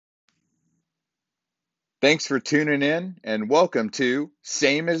Thanks for tuning in and welcome to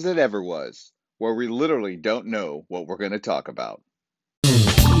Same as It Ever Was, where we literally don't know what we're going to talk about.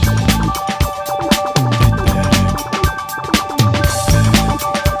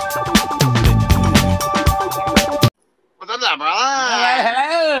 What's up, brother?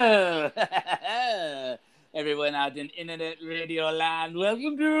 Hello! Everyone out in internet radio land,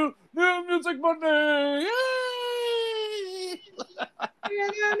 welcome to New Music Monday! Yay!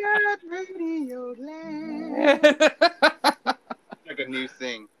 Internet radio land. Like a new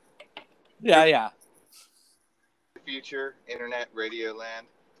thing. Yeah. Future internet radio land.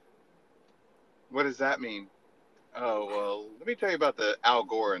 What does that mean? Oh, well, let me tell you about the Al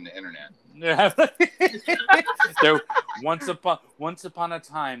Gore and the internet. Once upon a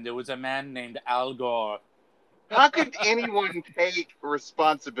time, there was a man named Al Gore. How could anyone take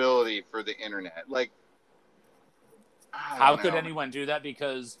responsibility for the internet? Like, how could anyone do that?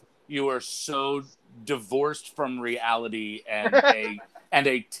 Because you are so divorced from reality and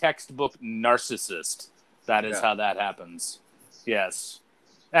a textbook narcissist. That is how that happens. Yes.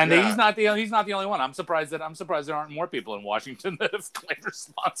 And he's not the only one. I'm surprised there aren't more people in Washington that have claimed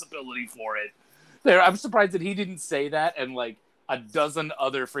responsibility for it. I'm surprised that he didn't say that, and like a dozen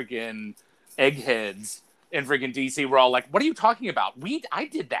other freaking eggheads in freaking DC were all like, "What are you talking about? I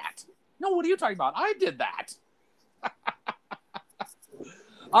did that." No, what are you talking about? I did that.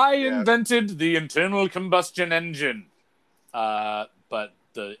 I invented the internal combustion engine. But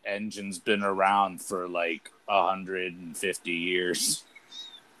the engine's been around for like 150 years.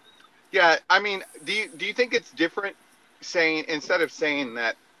 Yeah, I mean, do you think it's different saying, instead of saying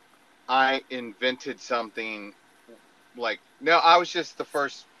that I invented something, like, no, I was just the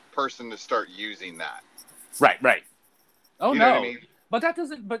first person to start using that. Right. Oh, you no. Know what I mean? But that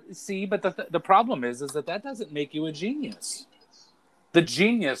doesn't, but the problem is that doesn't make you a genius. The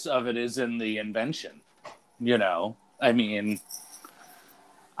genius of it is in the invention, I mean,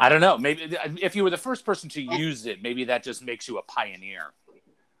 I don't know. Maybe if you were the first person to use it, maybe that just makes you a pioneer.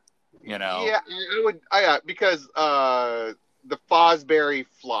 Yeah, it would. Because the Fosbury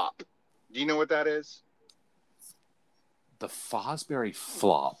flop. Do you know what that is? The Fosbury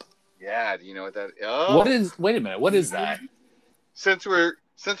flop. Yeah. Do you know what that is? Oh. What is? Wait a minute. What is that? Since we're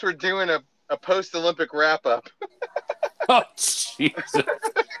doing a post-Olympic wrap-up. Oh, Jesus.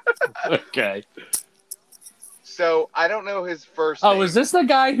 Okay. So I don't know his first name. Oh, is this the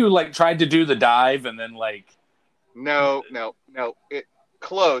guy who like tried to do the dive and then like? No.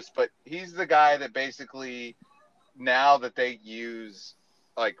 Close, but he's the guy that basically, now that they use,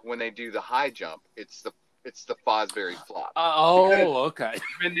 like when they do the high jump, it's the Fosbury flop. Okay.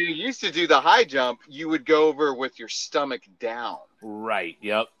 When you used to do the high jump, you would go over with your stomach down. Right.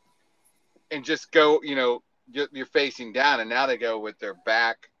 Yep. And just go, you're facing down, and now they go with their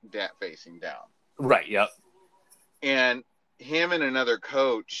back facing down. Right. Yep. And him and another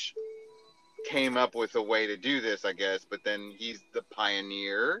coach came up with a way to do this, I guess, but then he's the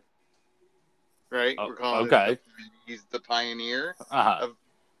pioneer, right? Oh, we're calling okay. He's the pioneer, of,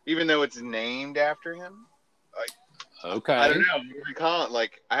 even though it's named after him. Like, okay. I don't know. We call it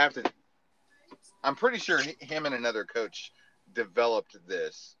like I'm pretty sure him and another coach developed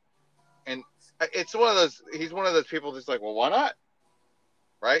this, and it's one of those. He's one of those people that's like, well, why not?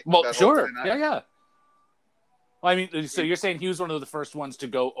 Right? Well, sure. Yeah. Well, I mean, so you're saying he was one of the first ones to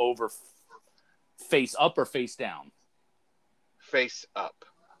go over face up or face down? Face up.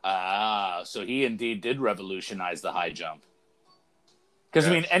 So he indeed did revolutionize the high jump. Because,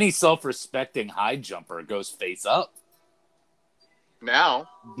 I mean, any self-respecting high jumper goes face up. Now,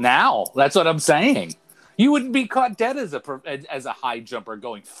 that's what I'm saying. You wouldn't be caught dead as a high jumper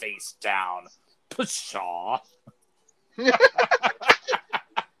going face down. Pshaw.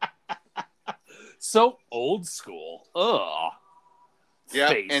 So old school. Ugh. Yeah,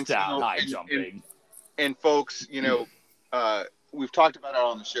 face down high jumping. And folks, we've talked about it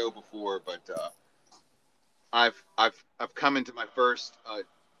on the show before, but I've come into my first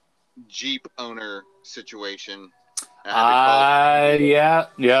Jeep owner situation. Yep.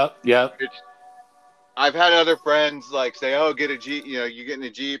 I've had other friends like say, "Oh, get a Jeep." You get in a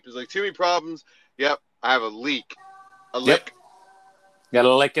Jeep. It's like too many problems. Yep, I have a leak. Lick. Got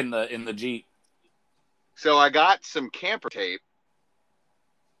a lick in the Jeep. So I got some camper tape.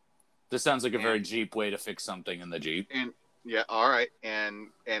 This sounds like a very Jeep way to fix something in the Jeep. And yeah, all right, and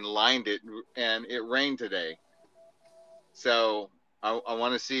lined it, and it rained today. So I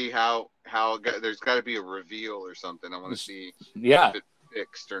want to see how there's got to be a reveal or something. I want to see if it's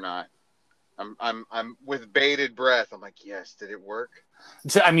fixed or not. I'm with bated breath. I'm like, yes, did it work?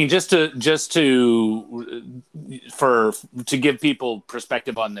 I mean, just to give people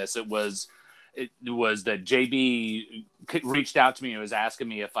perspective on this, it was it was that JB reached out to me and was asking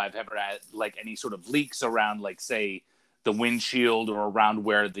me if I've ever had like any sort of leaks around, like, say, the windshield or around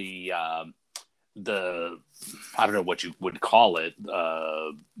where the I don't know what you would call it,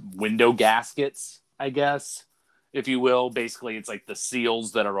 window gaskets, I guess, if you will. Basically, it's like the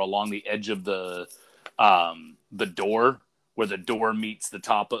seals that are along the edge of the door, where the door meets the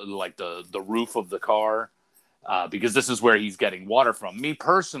top of, like, the roof of the car, because this is where he's getting water from. Me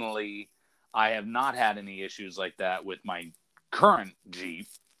personally, I have not had any issues like that with my current Jeep.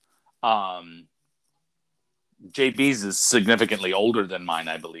 JB's is significantly older than mine,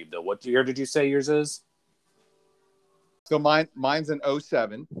 I believe, though. What year did you say yours is? So mine's an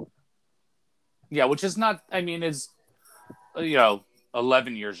 07. Yeah, which is not, I mean, is,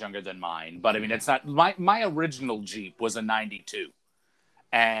 11 years younger than mine. But, I mean, it's not, my original Jeep was a 92.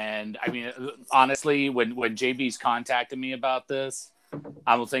 And, I mean, honestly, when JB's contacted me about this,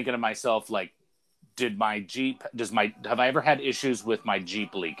 I'm thinking to myself, like, have I ever had issues with my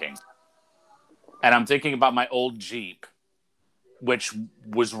Jeep leaking? And I'm thinking about my old Jeep, which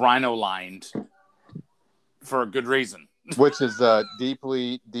was Rhino lined for a good reason. Which is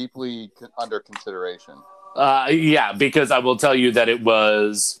deeply under consideration. Yeah, because I will tell you that it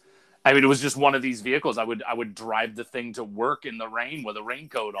was just one of these vehicles. I would drive the thing to work in the rain with a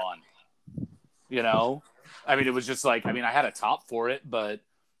raincoat on. It was just like, I had a top for it, but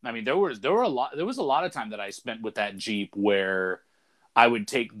there was a lot of time that I spent with that Jeep where I would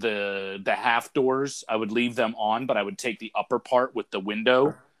take the half doors, I would leave them on, but I would take the upper part with the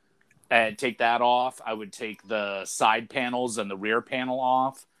window and take that off. I would take the side panels and the rear panel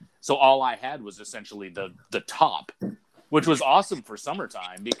off. So all I had was essentially the top, which was awesome for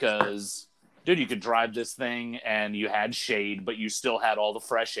summertime because, dude, you could drive this thing and you had shade, but you still had all the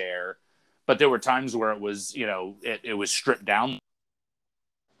fresh air. But there were times where it was, it was stripped down.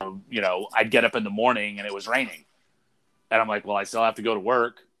 I'd get up in the morning and it was raining. And I'm like, well, I still have to go to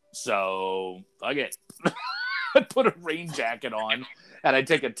work. So fuck it. I'd put a rain jacket on and I'd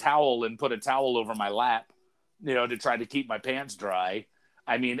take a towel and put a towel over my lap, to try to keep my pants dry.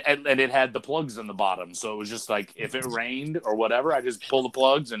 And it had the plugs in the bottom. So it was just like, if it rained or whatever, I just pull the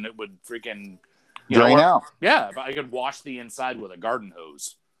plugs and it would freaking drain out. Yeah. I could wash the inside with a garden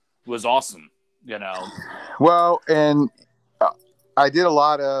hose. It was awesome, Well, and I did a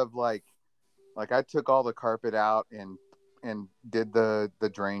lot of like I took all the carpet out and did the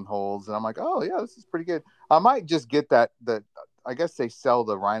drain holes, and I'm like, oh yeah, this is pretty good. I might just get that. I guess they sell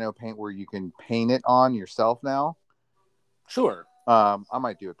the Rhino paint where you can paint it on yourself now. Sure. I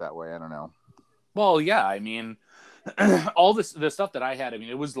might do it that way. I don't know. Well, yeah. All the stuff that I had,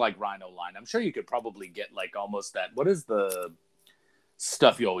 it was like Rhino line. I'm sure you could probably get like almost that. What is the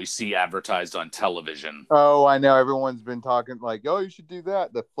stuff you always see advertised on television? Oh, I know. Everyone's been talking like, oh, you should do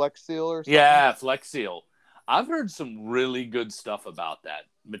that. The Flex Seal or something. Yeah, Flex Seal. I've heard some really good stuff about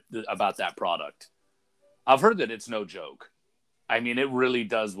that product. I've heard that it's no joke. It really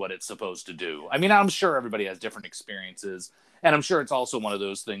does what it's supposed to do. I'm sure everybody has different experiences, and I'm sure it's also one of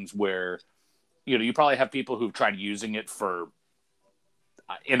those things where, you probably have people who've tried using it for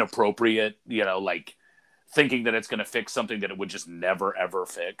inappropriate, like thinking that it's going to fix something that it would just never, ever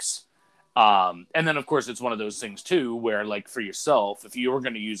fix. And then, of course, it's one of those things, too, where, like, for yourself, if you were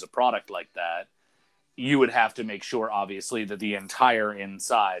going to use a product like that, you would have to make sure, obviously, that the entire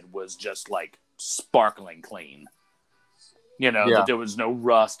inside was just, like, sparkling clean. That there was no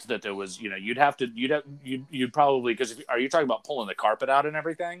rust, that there was, you'd probably, because are you talking about pulling the carpet out and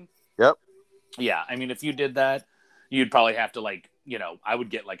everything? Yep. Yeah. If you did that, you'd probably have to, like, I would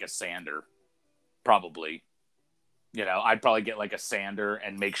get, like, a sander. Probably, I'd probably get like a sander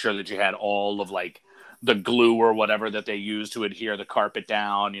and make sure that you had all of like the glue or whatever that they use to adhere the carpet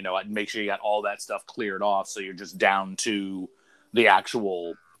down. I'd make sure you got all that stuff cleared off. So you're just down to the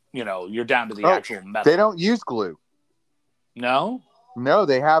actual, you're down to the actual metal. They don't use glue. No,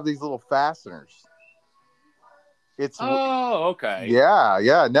 they have these little fasteners. Okay.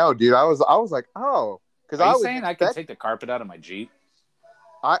 Yeah. No, dude, I was like, oh, because I was saying I could take the carpet out of my Jeep.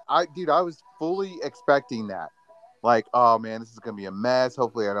 Dude, I was fully expecting that. Like, oh man, this is gonna be a mess.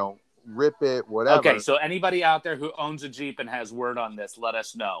 Hopefully, I don't rip it. Whatever. Okay, so anybody out there who owns a Jeep and has word on this, let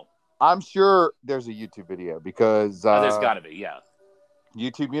us know. I'm sure there's a YouTube video because there's got to be, yeah.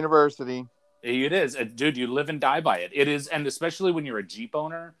 YouTube University. It is, dude. You live and die by it. It is, and especially when you're a Jeep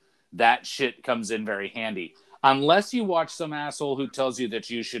owner, that shit comes in very handy. Unless you watch some asshole who tells you that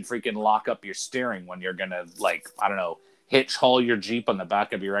you should freaking lock up your steering when you're gonna, like, I don't know, hitch haul your Jeep on the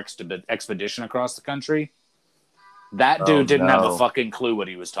back of your expedition across the country. That dude didn't have a fucking clue what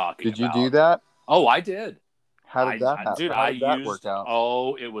he was talking about. Did you do that? Oh, I did. How did that happen? Dude, How did that work out?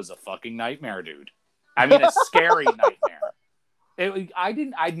 Oh, it was a fucking nightmare, dude. I mean, a scary nightmare.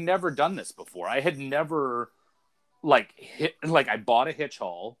 I'd never done this before. I had never I bought a hitch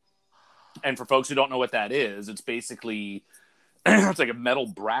haul, and for folks who don't know what that is, it's basically it's like a metal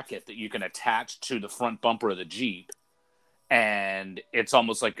bracket that you can attach to the front bumper of the Jeep, and it's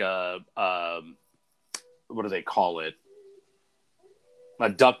almost like a what do they call it? A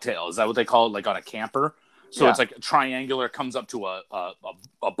ducktail. Is that what they call it? Like on a camper? So it's like triangular, comes up to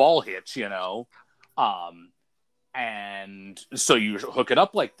a ball hitch, you know? And so you hook it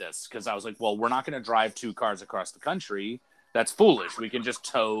up like this, because I was like, well, we're not going to drive 2 cars across the country. That's foolish. We can just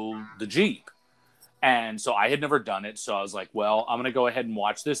tow the Jeep. And so I had never done it. So I was like, well, I'm going to go ahead and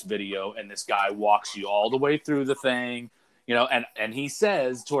watch this video. And this guy walks you all the way through the thing, you know, and he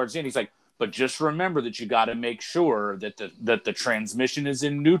says towards the end, he's like, but just remember that you got to make sure that the transmission is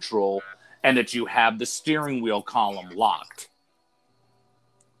in neutral and that you have the steering wheel column locked.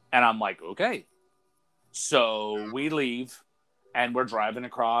 And I'm like, okay. So we leave and we're driving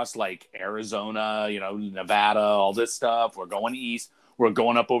across like Arizona, you know, Nevada, all this stuff. We're going east. We're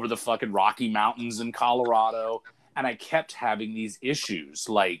going up over the fucking Rocky Mountains in Colorado. And I kept having these issues.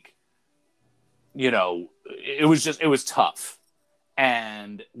 Like, you know, it was tough.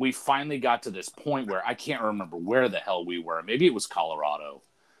 And we finally got to this point where I can't remember where the hell we were. Maybe it was Colorado,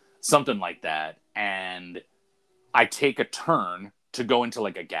 something like that. And I take a turn to go into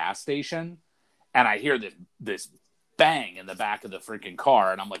like a gas station, and I hear this bang in the back of the freaking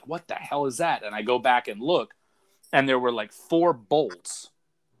car. And I'm like, what the hell is that? And I go back and look, and there were like 4 bolts,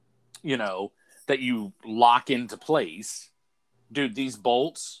 you know, that you lock into place. Dude, these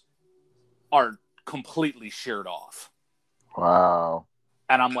bolts are completely sheared off. Wow.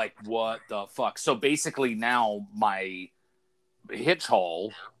 And I'm like, what the fuck? So basically now my hitch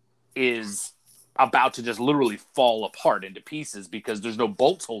haul is about to just literally fall apart into pieces because there's no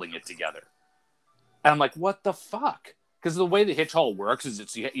bolts holding it together. And I'm like, what the fuck? Because the way the hitch haul works is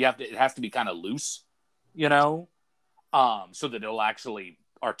it has to be kind of loose, you know, so that it'll actually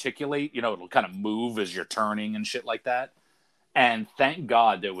articulate, you know, it'll kind of move as you're turning and shit like that. And thank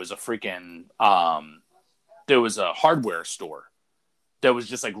God there was a freaking there was a hardware store that was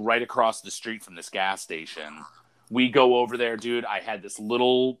just like right across the street from this gas station. We go over there, dude. I had this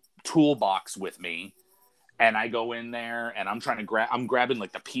little toolbox with me, and I go in there and I'm trying to I'm grabbing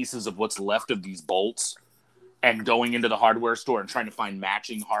like the pieces of what's left of these bolts and going into the hardware store and trying to find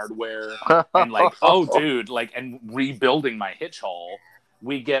matching hardware and like, oh dude, like, and rebuilding my hitch haul.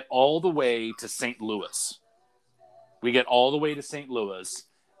 We get all the way to St. Louis.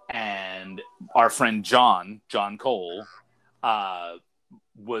 And our friend John Cole,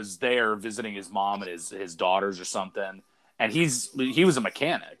 was there visiting his mom and his daughters or something. And he was a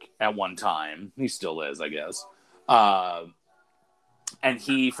mechanic at one time. He still is, I guess. And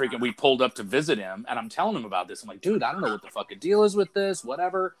we pulled up to visit him, and I'm telling him about this. I'm like, dude, I don't know what the fucking deal is with this,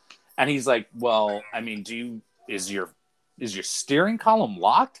 whatever. And he's like, well, I mean, is your steering column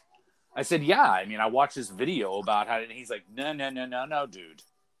locked? I said, yeah. I mean, I watched this video about how, and he's like, no, dude.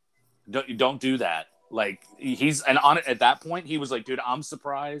 Don't do that. Like, at that point, he was like, dude, I'm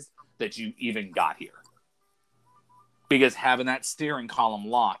surprised that you even got here. Because having that steering column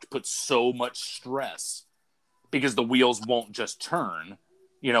locked puts so much stress because the wheels won't just turn.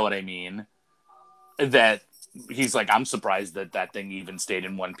 You know what I mean? That he's like, I'm surprised that thing even stayed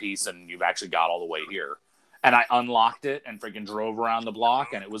in one piece and you've actually got all the way here. And I unlocked it and freaking drove around the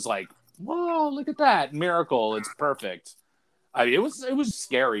block, and it was like, whoa, look at that. Miracle. It's perfect. It was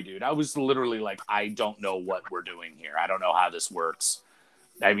scary, dude. I was literally like, I don't know what we're doing here. I don't know how this works.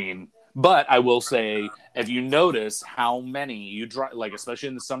 I mean, but I will say, if you notice how many you drive, like, especially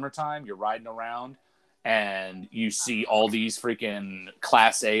in the summertime, you're riding around and you see all these freaking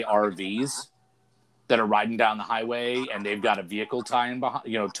Class A RVs that are riding down the highway and they've got a vehicle towing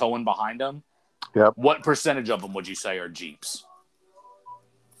behind them. Yep. What percentage of them would you say are Jeeps?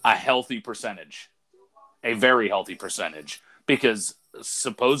 A healthy percentage. A very healthy percentage. Because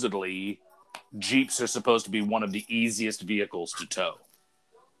supposedly Jeeps are supposed to be one of the easiest vehicles to tow.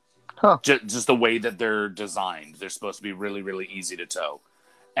 Huh. Just the way that they're designed. They're supposed to be really, really easy to tow.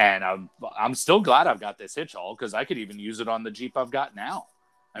 And I'm still glad I've got this hitch haul, because I could even use it on the Jeep I've got now.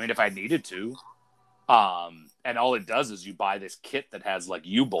 I mean, if I needed to. And all it does is you buy this kit that has like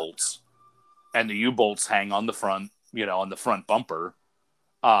U-bolts. And the U-bolts hang on the front, on the front bumper.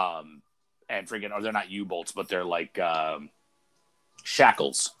 And they're not U-bolts, but they're like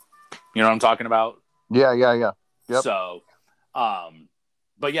shackles. You know what I'm talking about? Yeah. Yep. So,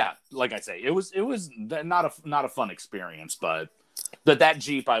 but yeah, like I say, it was not a fun experience, but that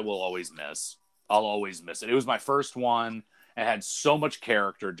Jeep I will always miss. I'll always miss it. It was my first one. It had so much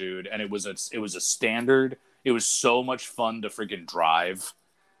character, dude, and it was a standard. It was so much fun to freaking drive.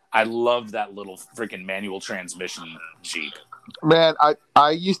 I loved that little freaking manual transmission Jeep. Man,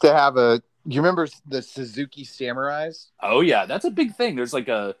 I used to have a. You remember the Suzuki Samurais? Oh yeah, that's a big thing. There's like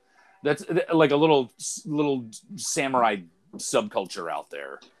a little samurai subculture out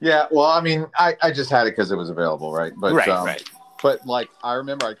there. Yeah, well, I mean, I just had it because it was available, right? But right. But like, I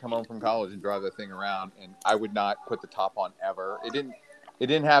remember I'd come home from college and drive that thing around, and I would not put the top on ever. It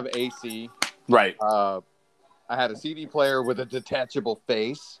didn't have AC. Right. I had a CD player with a detachable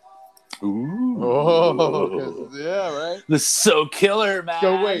face. Ooh. Oh, yeah, right. This is so killer, man.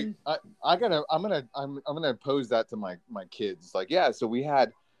 So wait, I'm gonna pose that to my kids. Like, yeah, so we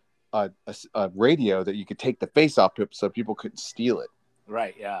had a radio that you could take the face off to, so people couldn't steal it.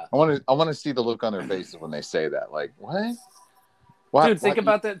 Right. Yeah. I want to see the look on their faces when they say that. Like, what? Dude, think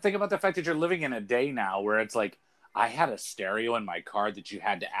about that. Think about the fact that you're living in a day now where it's like, I had a stereo in my car that you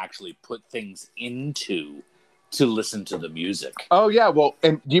had to actually put things into to listen to the music. Oh yeah, well,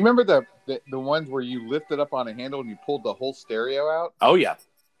 and do you remember the ones where you lifted up on a handle and you pulled the whole stereo out? Oh yeah,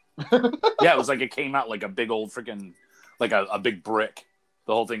 yeah. It was like it came out like a big old freaking like a big brick.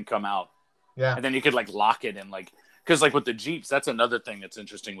 The whole thing come out. Yeah, and then you could like lock it and like. Because like with the Jeeps, that's another thing that's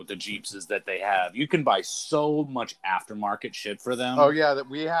interesting with the Jeeps is that you can buy so much aftermarket shit for them. Oh yeah, that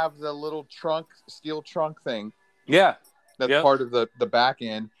we have the little steel trunk thing. Yeah, that's part of the back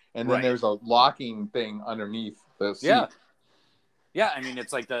end, and then there's a locking thing underneath the seat. Yeah. I mean,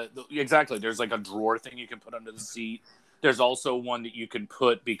 it's like exactly. There's like a drawer thing you can put under the seat. There's also one that you can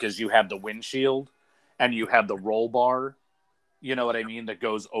put because you have the windshield and you have the roll bar. You know what I mean? That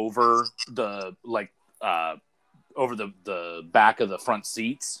goes over the over the back of the front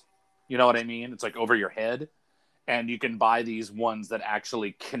seats. You know what I mean? It's like over your head. And you can buy these ones that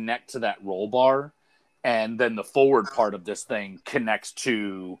actually connect to that roll bar. And then the forward part of this thing connects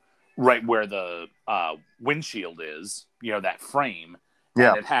to right where the windshield is, you know, that frame.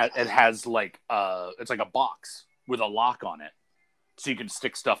 Yeah. And it has like it's like a box with a lock on it. So you can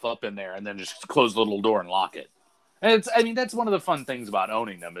stick stuff up in there and then just close the little door and lock it. And that's one of the fun things about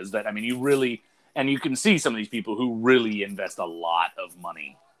owning them is that, I mean, and you can see some of these people who really invest a lot of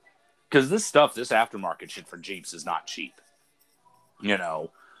money. Because this aftermarket shit for Jeeps is not cheap. You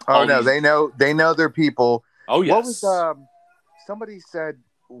know? Oh, no, they know their people. Oh, yes. What was, somebody said,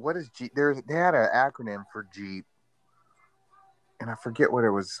 what is Jeep? They had an acronym for Jeep. And I forget what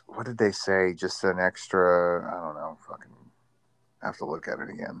it was. What did they say? Just an extra, I don't know, fucking, I have to look at it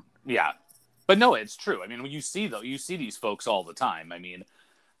again. Yeah. But no, it's true. I mean, when you see these folks all the time. I mean,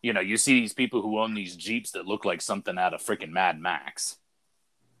 you know, you see these people who own these Jeeps that look like something out of freaking Mad Max.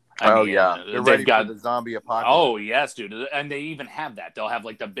 I mean, they're ready for the zombie apocalypse. Oh yes, dude, and they even have that. They'll have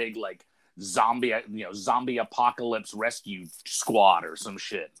like the big like zombie apocalypse rescue squad or some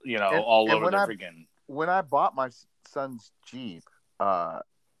shit. You know, all over the freaking. When I bought my son's Jeep,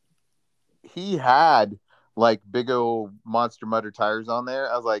 he had like big old Monster Mutter tires on there.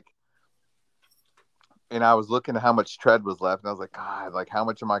 I was like. And I was looking at how much tread was left, and I was like, God, like, how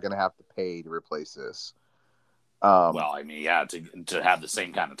much am I going to have to pay to replace this? Well, I mean, yeah, to have the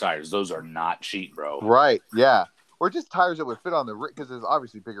same kind of tires, those are not cheap, bro. Right, yeah. Or just tires that would fit on the rim, because there's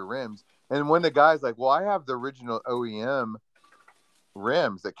obviously bigger rims. And when the guy's like, well, I have the original OEM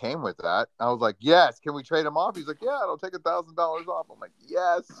rims that came with that, I was like, yes, can we trade them off? He's like, yeah, it'll take $1,000 off. I'm like,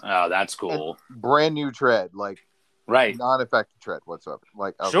 yes. Oh, that's cool. And brand new tread, like, right, non-affected tread whatsoever.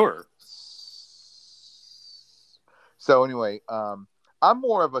 Like, sure. So anyway, I'm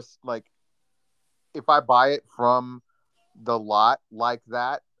more of a, like, if I buy it from the lot like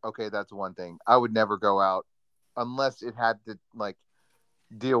that, okay, that's one thing. I would never go out unless it had to, like,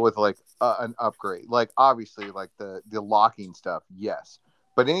 deal with, like, an upgrade. Like, obviously, like, the locking stuff, yes.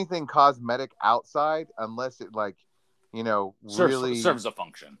 But anything cosmetic outside, unless it, like, you know, really... Serves a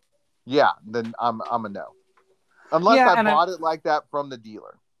function. Yeah, then I'm a no. Unless I bought it like that from the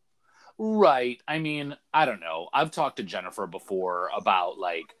dealer. Right. I mean, I don't know. I've talked to Jennifer before about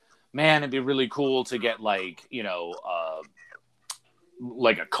like, man, it'd be really cool to get like, you know,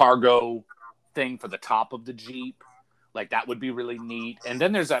 like a cargo thing for the top of the Jeep. Like that would be really neat. And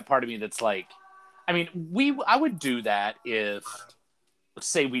then there's that part of me that's like, I mean, I would do that if, let's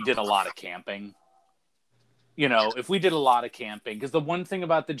say we did a lot of camping. You know, if we did a lot of camping, because the one thing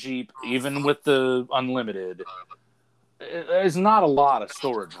about the Jeep, even with the Unlimited, there's not a lot of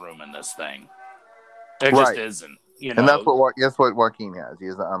storage room in this thing. There just isn't. You know? And that's what Joaquin has. He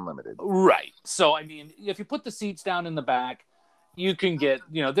has the Unlimited. Right. So, I mean, if you put the seats down in the back, you can get,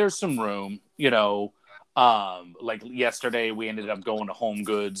 you know, there's some room, you know. Like yesterday, we ended up going to Home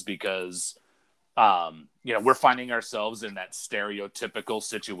Goods because we're finding ourselves in that stereotypical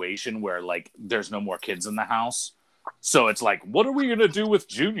situation where like there's no more kids in the house. So it's like, what are we going to do with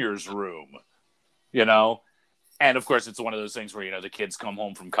Junior's room? And of course it's one of those things where, the kids come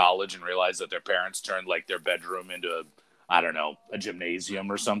home from college and realize that their parents turned like their bedroom into a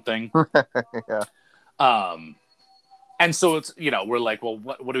gymnasium or something. Yeah. And so it's, we're like, well,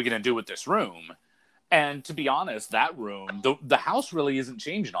 what are we going to do with this room? And to be honest, that room, the house really isn't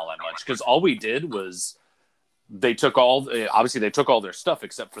changing all that much, because all we did was they took all their stuff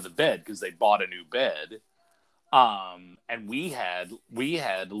except for the bed, because they bought a new bed. And we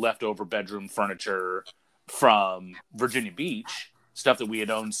had leftover bedroom furniture from Virginia Beach, stuff that we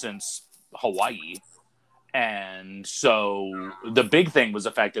had owned since Hawaii. And so the big thing was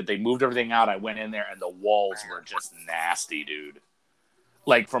the fact that they moved everything out. I went in there and the walls were just nasty, dude.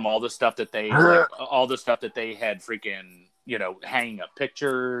 Like from all the stuff that they had freaking, hanging up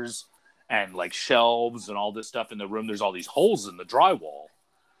pictures and like shelves and all this stuff in the room. There's all these holes in the drywall.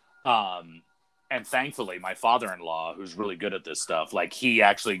 And thankfully my father-in-law, who's really good at this stuff, like he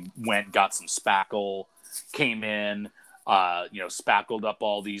actually got some spackle, came in, spackled up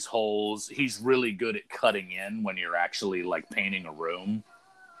all these holes. He's really good at cutting in when you're actually like painting a room.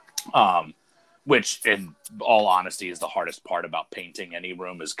 Which in all honesty is the hardest part about painting any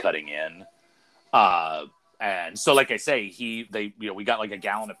room, is cutting in. And so like I say, we got like a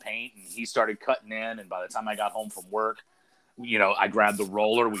gallon of paint and he started cutting in. And by the time I got home from work, I grabbed the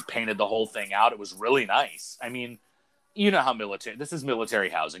roller, we painted the whole thing out. It was really nice. I mean, this is military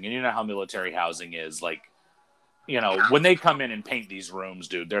housing, and how military housing is like, when they come in and paint these rooms,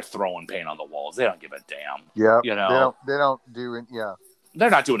 dude, they're throwing paint on the walls. They don't give a damn. Yeah. They don't do it. Yeah. They're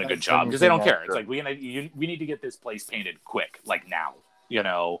not doing a good job because they don't care. It's like, we need to get this place painted quick, like now,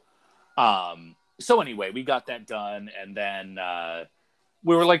 So anyway, we got that done. And then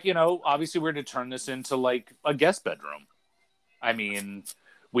we were like, obviously we're going to turn this into like a guest bedroom. I mean,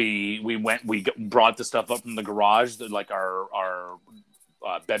 we brought the stuff up from the garage, like our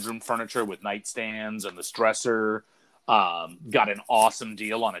bedroom furniture with nightstands and the dresser. Got an awesome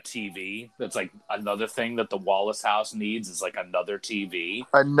deal on a TV. That's like another thing that the Wallace house needs, is like another TV.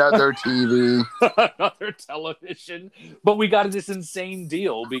 Another TV. Another television. But we got this insane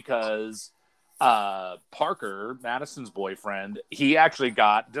deal because Parker, Madison's boyfriend, he actually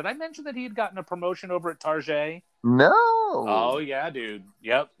did I mention that he had gotten a promotion over at Target? No. Oh, yeah, dude.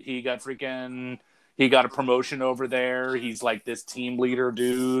 Yep. He got a promotion over there. He's like this team leader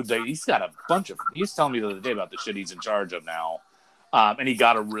dude. He's got he's telling me the other day about the shit he's in charge of now. And he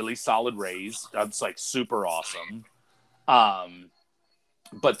got a really solid raise. That's like super awesome.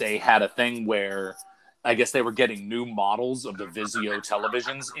 But they had a thing where I guess they were getting new models of the Vizio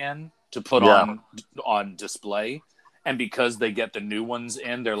televisions in to put on display. And because they get the new ones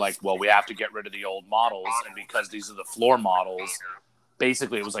in, they're like, well, we have to get rid of the old models. And because these are the floor models,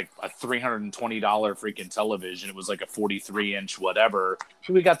 basically it was like a $320 freaking television. It was like a 43-inch whatever.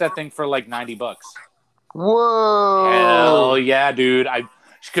 We got that thing for like $90. Whoa. Hell yeah, dude.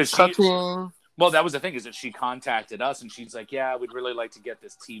 Well, that was the thing, is that she contacted us and she's like, yeah, we'd really like to get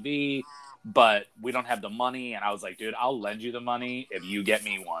this TV, but we don't have the money. And I was like, dude, I'll lend you the money if you get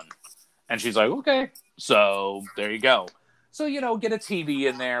me one. And she's like, okay. So there you go. So, get a TV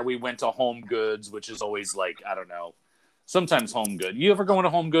in there. We went to Home Goods, which is always like, I don't know, sometimes Home Good. You ever go into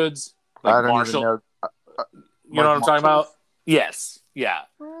Home Goods? Like I don't Marshall? even know. You know what I'm talking about? Yes. Yeah.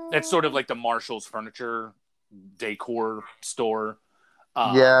 It's sort of like the Marshall's furniture decor store.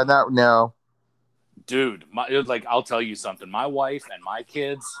 No. Dude, I'll tell you something. My wife and my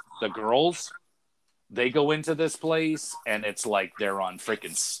kids, the girls, they go into this place and it's like they're on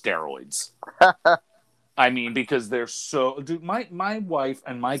freaking steroids. I mean, because they're so... Dude, my wife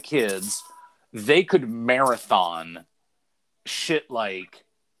and my kids, they could marathon shit like...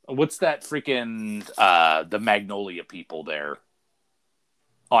 What's that freaking... the Magnolia people there?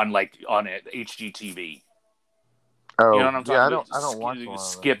 On HGTV. Oh, you know what I'm talking about? I don't watch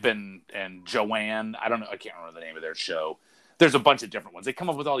Skip and Joanne. I don't know. I can't remember the name of their show. There's a bunch of different ones. They come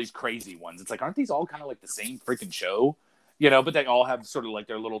up with all these crazy ones. It's like, aren't these all kind of like the same freaking show? But they all have sort of like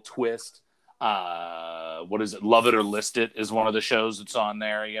their little twist. What is it? Love It or List It is one of the shows that's on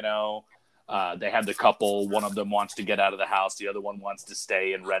there, They have the couple. One of them wants to get out of the house. The other one wants to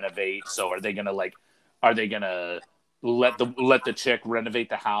stay and renovate. So are they going to let the chick renovate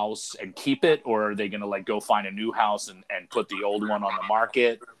the house and keep it, or are they going to go find a new house and put the old one on the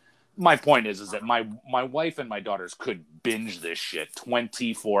market? My point is that my wife and my daughters could binge this shit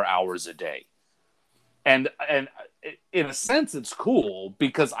 24 hours a day. And in a sense, it's cool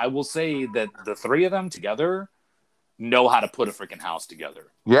because I will say that the three of them together know how to put a freaking house together.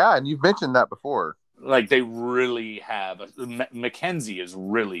 Yeah, and you've mentioned that before. Like, they really have. Mackenzie is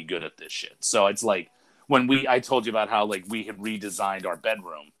really good at this shit. So it's like when I told you about how like we had redesigned our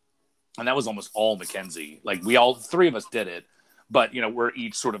bedroom, and that was almost all Mackenzie. Like all three of us did it, but you know, we're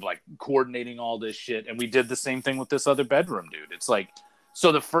each sort of like coordinating all this shit, and we did the same thing with this other bedroom, dude. It's like,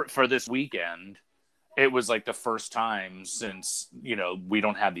 so for this weekend, it was like the first time since, you know, we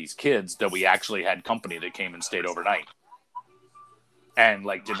don't have these kids that we actually had company that came and stayed overnight, and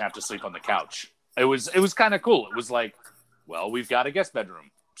like didn't have to sleep on the couch. It was kind of cool. It was like, well, we've got a guest bedroom.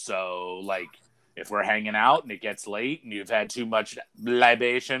 So, like, if we're hanging out and it gets late and you've had too much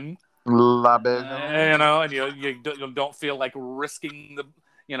libation, you know, and you don't feel like risking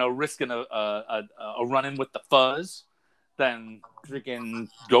a run-in with the fuzz, then freaking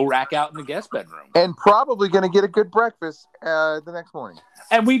go rack out in the guest bedroom. And probably going to get a good breakfast the next morning.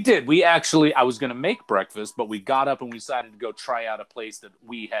 And we did. I was going to make breakfast, but we got up and we decided to go try out a place that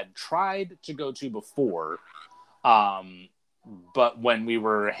we had tried to go to before. But when we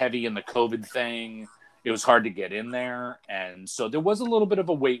were heavy in the COVID thing, it was hard to get in there. And so there was a little bit of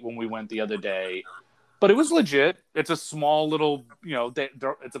a wait when we went the other day. But it was legit. It's a small little, you know,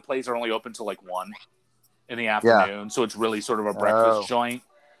 it's a place that are only open till like 1 in the afternoon. Yeah. So it's really sort of a breakfast joint.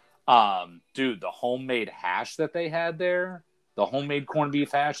 Dude, the homemade hash that they had there, the homemade corned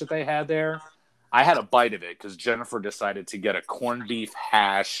beef hash that they had there, I had a bite of it because Jennifer decided to get a corned beef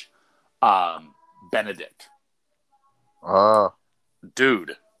hash Benedict.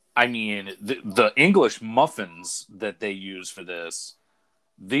 Dude, I mean, the English muffins that they use for this,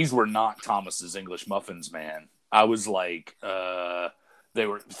 these were not Thomas's English muffins, man. I was like, they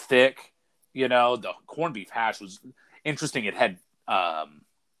were thick. You know, the corned beef hash was interesting. It had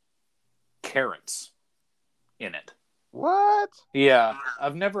carrots in it. What? Yeah,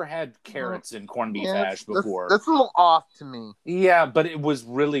 I've never had carrots in corned beef hash before. That's a little off to me. Yeah, but it was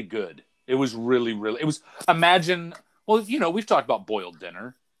really good. It was really, really... It was... Imagine... Well, you know, we've talked about boiled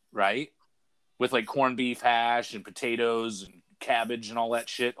dinner, right? With, like, corned beef hash and potatoes and cabbage and all that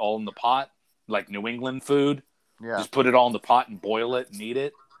shit all in the pot. Like New England food. Yeah. Just put it all in the pot and boil it and eat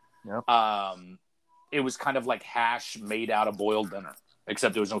it. Yep. It was kind of like hash made out of boiled dinner,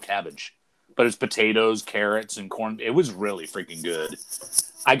 except there was no cabbage, but it's potatoes, carrots, and corn. It was really freaking good.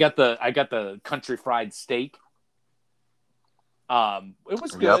 I got the country fried steak. It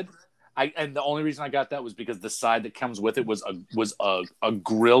was good. Yep. And the only reason I got that was because the side that comes with it was a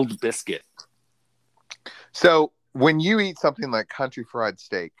grilled biscuit. So when you eat something like country fried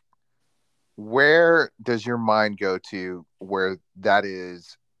steak, where does your mind go to where that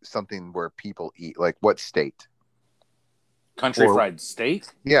is something where people eat? Like what state? Country fried steak?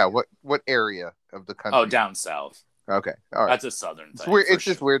 Yeah, what area of the country? Oh, down south. Okay, all right. That's a southern thing. It's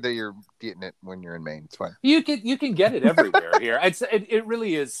just weird that you're getting it when you're in Maine. It's fine. You can get it everywhere here. It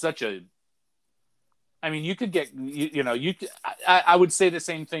really is such a. I mean, you could get I would say the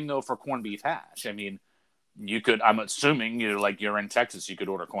same thing though for corned beef hash. I mean, you could. I'm assuming you're in Texas. You could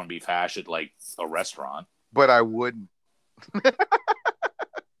order corned beef hash at like a restaurant. But I wouldn't.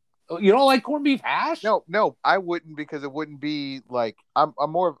 You don't like corned beef hash? No, I wouldn't because it wouldn't be like I'm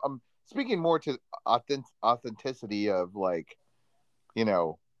speaking more to authenticity of like, you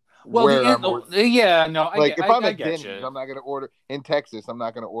know. Well, yeah, no, like if I'm at Denny's, I'm not going to order in Texas. I'm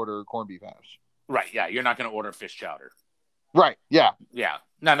not going to order corned beef hash. Right? Yeah, you're not going to order fish chowder. Right? Yeah. Yeah.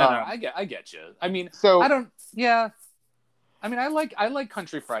 No. I get you. I mean, so I don't. Yeah. I mean, I like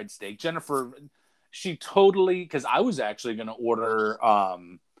country fried steak. Jennifer, she totally because I was actually going to order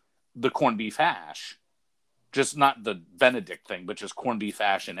the corned beef hash, just not the Benedict thing, but just corned beef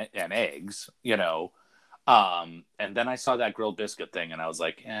hash and eggs, you know. And then I saw that grilled biscuit thing, and I was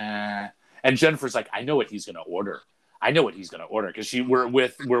like, eh. And Jennifer's like, I know what he's gonna order. Because we're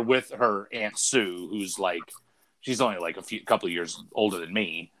with her Aunt Sue, who's like, she's only like couple of years older than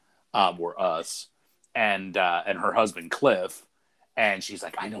me, or us, and her husband Cliff. And she's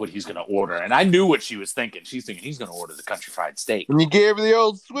like, I know what he's going to order. And I knew what she was thinking. She's thinking he's going to order the country fried steak. And you gave her the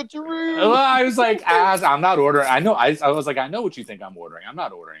old switcheroo. Well, I was like, I'm not ordering. I know. I was like, I know what you think I'm ordering. I'm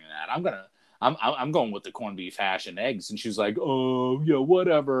not ordering that. I'm going with the corned beef hash and eggs. And she's like, oh, yeah,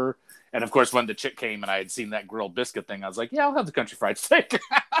 whatever. And of course, when the chick came and I had seen that grilled biscuit thing, I was like, yeah, I'll have the country fried steak.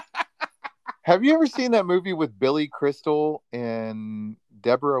 Have you ever seen that movie with Billy Crystal and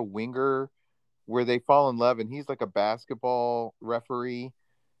Deborah Winger, where they fall in love and he's like a basketball referee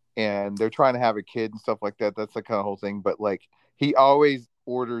and they're trying to have a kid and stuff like that? That's the kind of whole thing. But like he always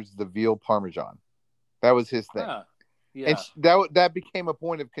orders the veal parmesan. That was his thing. Yeah. And that became a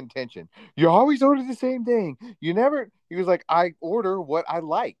point of contention. You always order the same thing. You never. He was like, I order what I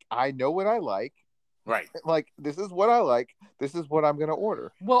like. I know what I like. Right. Like, this is what I like. This is what I'm going to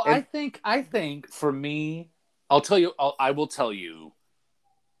order. Well, I think for me, I will tell you,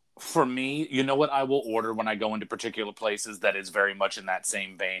 for me, you know what I will order when I go into particular places that is very much in that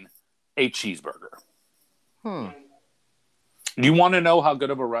same vein? A cheeseburger. You want to know how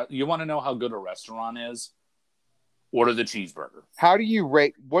good a restaurant is? Order the cheeseburger. How do you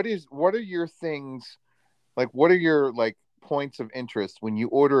rate? What are your things? Like, what are your points of interest when you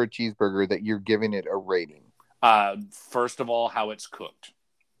order a cheeseburger that you're giving it a rating? First of all, how it's cooked.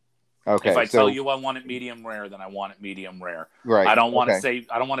 Okay. If I tell you I want it medium rare, then I want it medium rare. Right. I don't want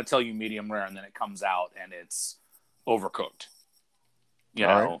to tell you medium rare and then it comes out and it's overcooked. You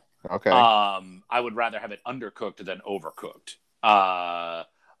know. Right. Okay. I would rather have it undercooked than overcooked. I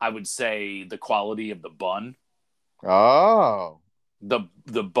would say the quality of the bun. Oh.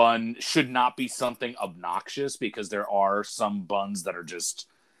 The bun should not be something obnoxious because there are some buns that are just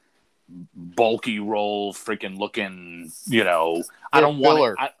bulky roll freaking looking, you know. I don't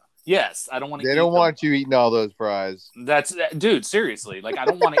want it. Yes, I don't want to. They don't want you eating all those fries. Dude, seriously. Like, I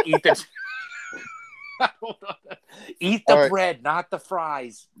don't want to eat the eat the bread, not the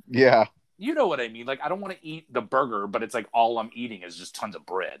fries. Yeah. You know what I mean? Like, I don't want to eat the burger, but it's like all I'm eating is just tons of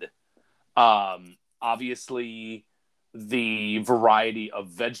bread. Obviously, the variety of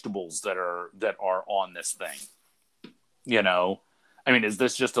vegetables that are on this thing. You know, I mean, is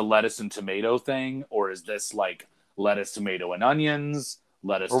this just a lettuce and tomato thing, or is this like lettuce, tomato, and onions?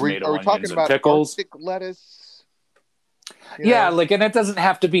 Lettuce, tomato, onions, and pickles. Arctic lettuce. Yeah, like, and it doesn't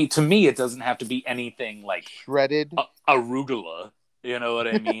have to be. To me, it doesn't have to be anything like shredded arugula. You know what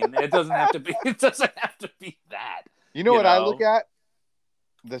I mean? It doesn't have to be. It doesn't have to be that. You know what I look at?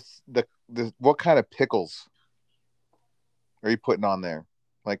 The what kind of pickles are you putting on there?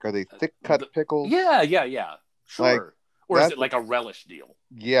 Like, are they thick cut pickles? Yeah. Sure. Like, or is it like a relish deal?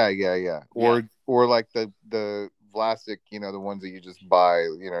 Yeah. Or like the plastic, you know, the ones that you just buy,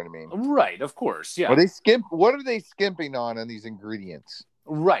 you know what I mean? Right, of course, yeah. What are they skimping on these ingredients?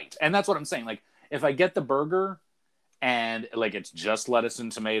 Right, and that's what I'm saying. Like, if I get the burger and like it's just lettuce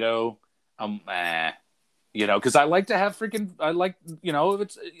and tomato, you know, because I like to have you know,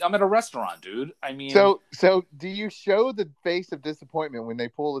 I'm at a restaurant, dude. I mean, so do you show the face of disappointment when they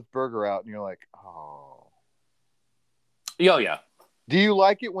pull this burger out and you're like, oh, yeah. Do you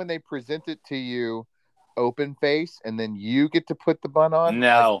like it when they present it to you open face and then you get to put the bun on?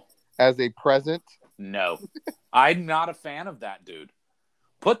 No. As a present? No. I'm not a fan of that, dude.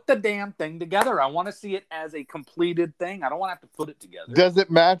 Put the damn thing together. I want to see it as a completed thing. I don't want to have to put it together. Does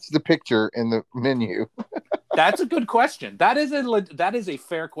it match the picture in the menu? That's a good question. That is a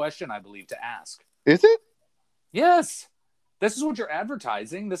fair question, I believe, to ask. Is it? Yes. This is what you're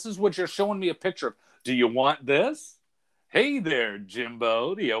advertising. This is what you're showing me a picture of. Do you want this? Hey there,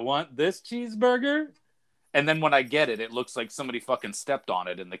 Jimbo. Do you want this cheeseburger? And then when I get it, it looks like somebody fucking stepped on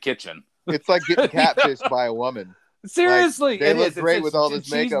it in the kitchen. It's like getting catfished by a woman. Seriously, they look great with all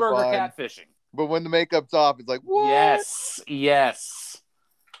this makeup on. Catfishing. But when the makeup's off, it's like, what? Yes.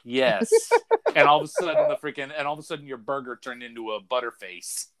 And all of a sudden your burger turned into a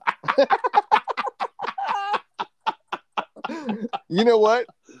butterface. You know what?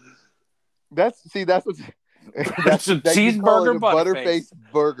 That's what's that's a cheeseburger butterface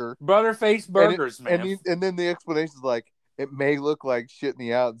burger. Butterface burgers, man. And then the explanation is like, it may look like shit in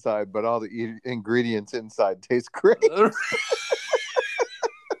the outside, but all the ingredients inside taste great.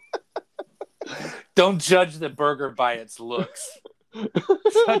 Don't judge the burger by its looks.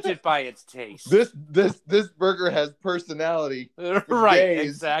 Judge it by its taste. This burger has personality. Right, days.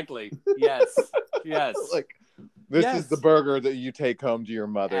 Exactly. Yes. Like, this is the burger that you take home to your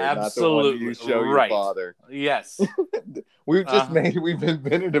mother, absolutely. Not the one you show your father. Yes. We've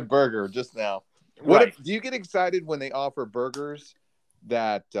invented a burger just now. Do you get excited when they offer burgers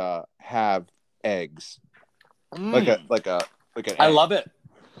that have eggs? Like an I egg. love it.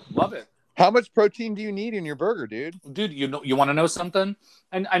 Love it. How much protein do you need in your burger, dude? Dude, you want to know something?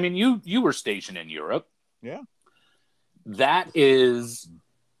 And I mean, you were stationed in Europe. Yeah. That is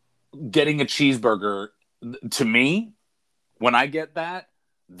getting a cheeseburger. To me, when I get that,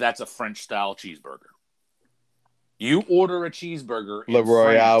 that's a French style cheeseburger. You order a cheeseburger in Le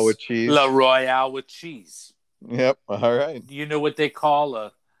Royale France, with cheese. Le Royale with cheese. Yep. All right. You know what they call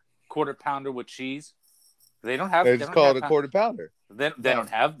a quarter pounder with cheese? They don't have. They just call it a quarter pounder. They don't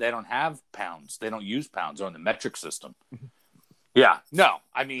have pounds. They don't use pounds on the metric system. Yeah. No.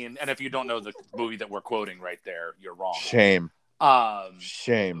 I mean, and if you don't know the movie that we're quoting right there, you're wrong. Shame.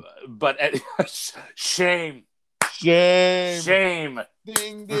 Shame. But shame. Ding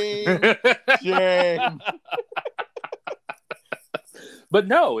ding. Shame. But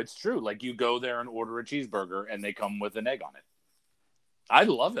no, it's true. Like, you go there and order a cheeseburger, and they come with an egg on it. I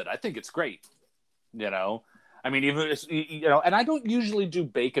love it. I think it's great. I mean, even and I don't usually do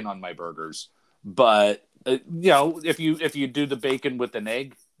bacon on my burgers, but if you do the bacon with an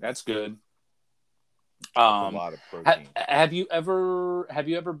egg, that's good. A lot of protein. Have you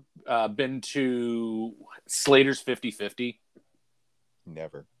ever been to Slater's 50/50?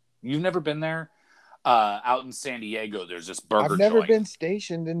 Never. You've never been there? Out in San Diego, there's this burger I've never joint. been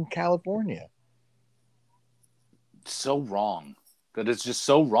stationed in California. So wrong. That is just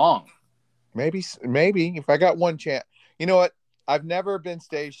so wrong. Maybe if I got one chance. You know what? I've never been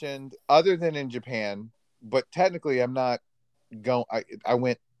stationed other than in Japan, but technically I'm not going. I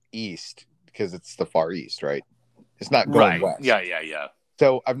went east because it's the Far East, right? It's not going west. Yeah.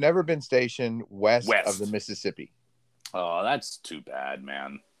 So I've never been stationed west of the Mississippi. Oh, that's too bad,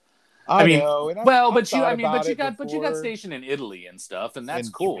 man. I mean, know, but you got stationed in Italy and stuff, and that's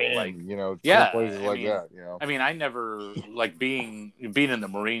cool. Japan, like, places like that. I mean, I never like being in the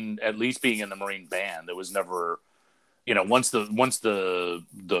Marine. At least being in the Marine band, there was never, once the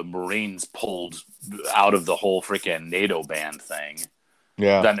Marines pulled out of the whole freaking NATO band thing.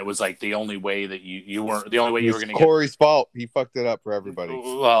 Yeah. Then it was like the only way that you weren't the only way you were going to get. Corey's fault. He fucked it up for everybody.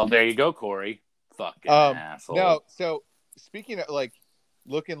 Well, there you go, Corey. Fucking asshole. No, so speaking of like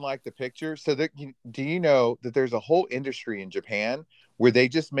looking like the picture, so do you know that there's a whole industry in Japan where they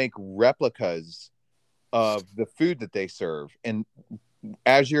just make replicas of the food that they serve, and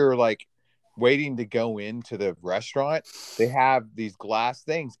as you're like waiting to go into the restaurant, they have these glass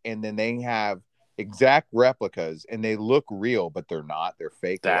things, and then they have exact replicas, and they look real, but they're not. They're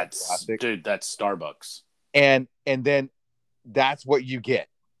fake. That's plastic. Dude. That's Starbucks. And then that's what you get.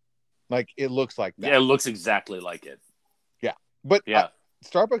 Like, it looks like that. Yeah, it looks exactly like it. Yeah, but yeah.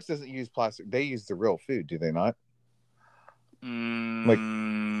 Starbucks doesn't use plastic. They use the real food, do they not?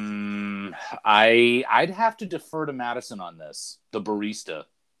 I'd have to defer to Madison on this. The barista.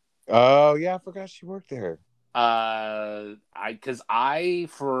 Oh yeah, I forgot she worked there. Because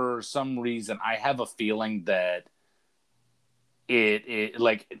for some reason I have a feeling that it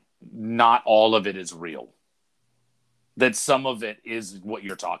like not all of it is real. That some of it is what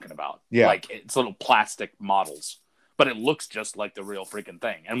you're talking about. Yeah, like it's little plastic models. But it looks just like the real freaking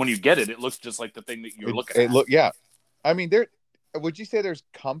thing. And when you get it, it looks just like the thing that you're looking at. Yeah. I mean, would you say there's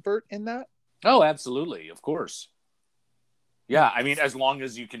comfort in that? Oh, absolutely. Of course. Yeah. I mean, as long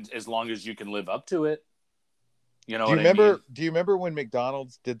as you can live up to it. You know, do you remember when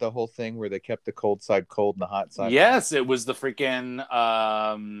McDonald's did the whole thing where they kept the cold side cold and the hot side? Yes. It was the freaking,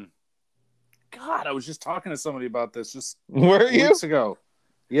 God, I was just talking to somebody about this just weeks ago.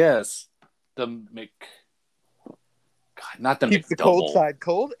 Yes. Not the Keep McDouble. The cold side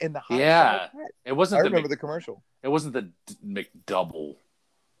cold and the hot side hot. It wasn't. I remember the commercial. It wasn't the McDouble.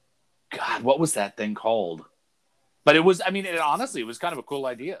 God, what was that thing called? But it was. I mean, honestly, it was kind of a cool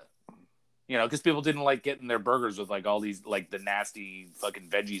idea. Because people didn't like getting their burgers with like all these like the nasty fucking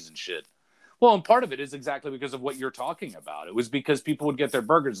veggies and shit. Well, and part of it is exactly because of what you're talking about. It was because people would get their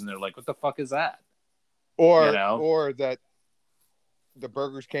burgers and they're like, "What the fuck is that?" Or that. The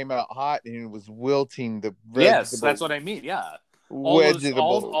burgers came out hot and it was wilting. Yes, that's what I mean. Yeah,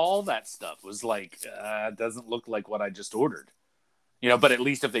 all that stuff was like doesn't look like what I just ordered. But at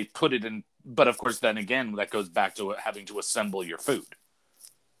least if they put it in. But of course, then again, that goes back to having to assemble your food.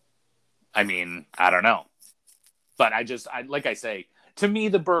 I mean, I don't know, but I like I say, to me,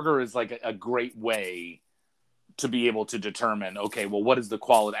 the burger is like a great way to be able to determine. Okay, well, what is the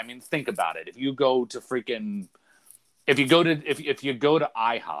quality? I mean, think about it. If you go to If you go to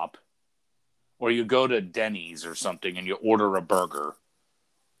IHOP or you go to Denny's or something and you order a burger,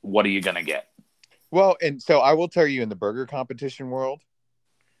 what are you going to get? Well, and so I will tell you in the burger competition world,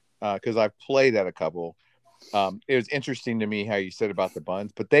 because I've played at a couple, it was interesting to me how you said about the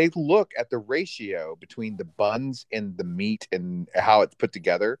buns, but they look at the ratio between the buns and the meat and how it's put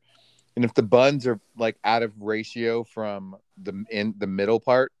together. And if the buns are like out of ratio from the middle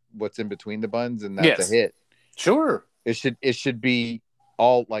part, what's in between the buns, and that's a hit. Sure. It should be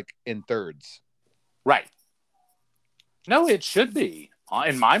all like in thirds. Right. No, it should be.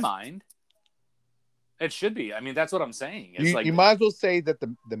 In my mind. It should be. I mean, that's what I'm saying. It's you might as well say that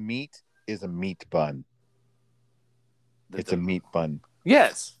the meat is a meat bun. It's a meat bun.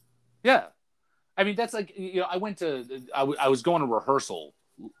 Yes. Yeah. I mean, that's like, I I was going to rehearsal.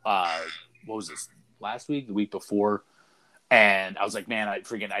 What was this? Last week, the week before. And I was like, man,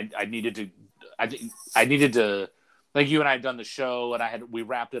 I needed to, like, you and I had done the show and we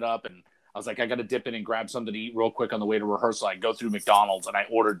wrapped it up, and I was like, I got to dip in and grab something to eat real quick on the way to rehearsal. I go through McDonald's and I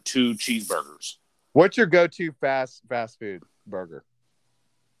ordered 2 cheeseburgers. What's your go-to fast food burger?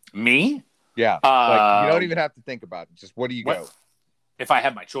 Me? Yeah. Like, you don't even have to think about it. Just what do you go? If I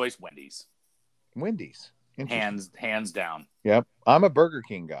had my choice, Wendy's. Wendy's. Hands down. Yep. I'm a Burger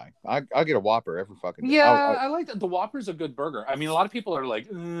King guy. I'll get a Whopper every fucking day. Yeah, I like that. The Whopper's a good burger. I mean, a lot of people are like,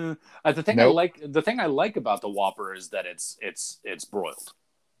 the thing I like about the Whopper is that it's broiled.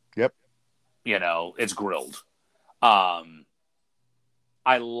 Yep. You know, it's grilled.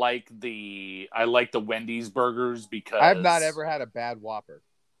 I like the Wendy's burgers because I've not ever had a bad Whopper.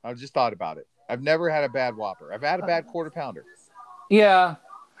 I've just thought about it. I've never had a bad Whopper. I've had a bad quarter pounder. Yeah.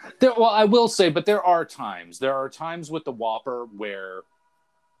 I will say, but there are times with the Whopper where,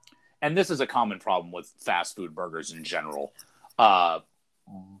 and this is a common problem with fast food burgers in general,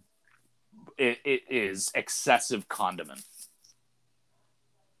 it is excessive condiment.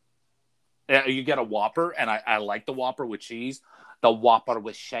 You get a Whopper, and I like the Whopper with cheese, the Whopper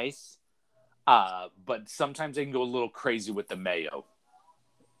with cheese, but sometimes they can go a little crazy with the mayo.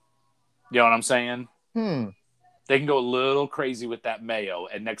 You know what I'm saying? They can go a little crazy with that mayo,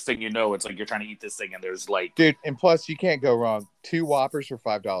 and next thing you know, it's like you're trying to eat this thing, and there's like... Dude, and plus, you can't go wrong. 2 Whoppers for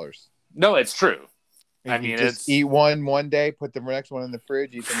 $5. No, it's true. I mean, just eat one day, put the next one in the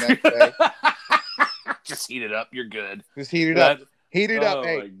fridge, eat the next day. Just heat it up. You're good. Just heat it up. Heat it up. Oh,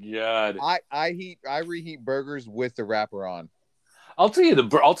 my God. I reheat burgers with the wrapper on. I'll tell you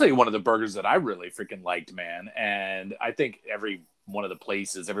one of the burgers that I really freaking liked, man. And I think every one of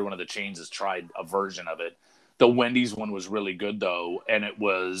the chains has tried a version of it. The Wendy's one was really good, though. And it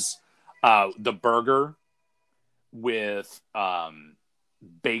was the burger with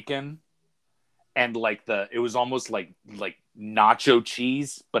bacon and it was almost like nacho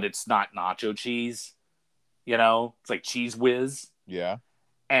cheese, but it's not nacho cheese. You know, it's like Cheese Whiz. Yeah.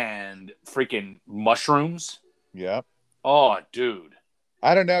 And freaking mushrooms. Yeah. Oh, dude.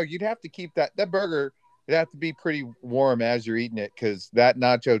 I don't know. You'd have to keep that burger. It'd have to be pretty warm as you're eating it, because that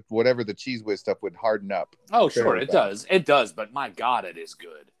nacho, whatever the Cheese Whiz stuff, would harden up. Oh, sure. It does. It does. But my God, it is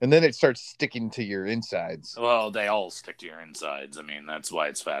good. And then it starts sticking to your insides. Well, they all stick to your insides. I mean, that's why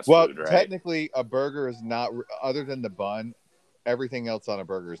it's fast food, right? Well, technically, a burger is not, other than the bun, everything else on a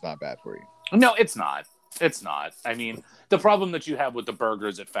burger is not bad for you. No, it's not. It's not. I mean, the problem that you have with the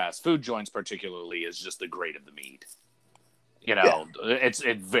burgers at fast food joints particularly is just the grade of the meat. You know, it's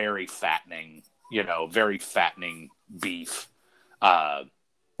very fattening, very fattening beef. What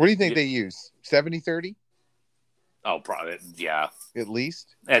do you think they use? 70-30? Oh, probably, yeah. At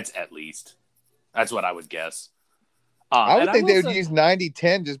least? It's at least. That's what I would guess. I would think they would use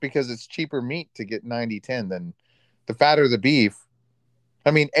 90-10 just because it's cheaper meat to get 90-10 than the fatter the beef.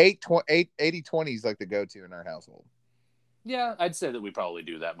 I mean, 80-20 is like the go-to in our household. Yeah, I'd say that we probably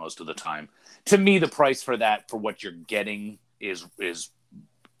do that most of the time. To me, the price for that, for what you're getting, is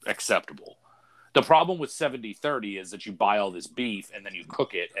acceptable. The problem with 70-30 is that you buy all this beef and then you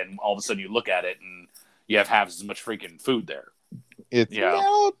cook it, and all of a sudden you look at it and you have half as much freaking food there. It's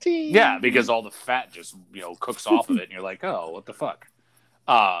melting. Yeah, because all the fat just cooks off of it, and you're like, oh, what the fuck?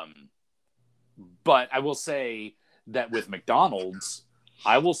 But I will say that with McDonald's,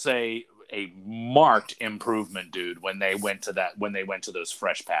 I will say a marked improvement, dude, when they went to those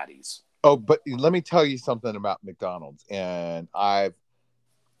fresh patties. Oh, but let me tell you something about McDonald's, and I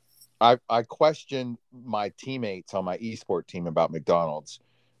questioned my teammates on my eSport team about McDonald's.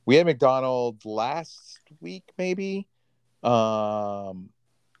 We had McDonald's last week, maybe, and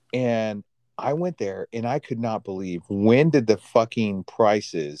I went there, and I could not believe, when did the fucking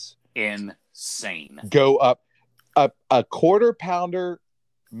prices insane go up? A quarter pounder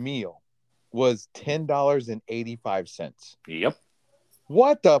meal was $10.85. Yep.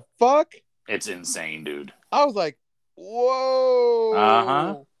 What the fuck? It's insane, dude. I was like, whoa.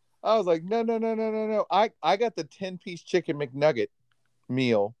 Uh-huh. I was like, no. I got the 10-piece chicken McNugget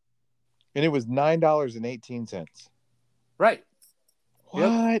meal, and it was $9.18. Right. What?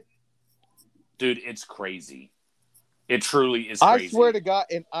 Yep. Dude, it's crazy. It truly is crazy. I swear to God,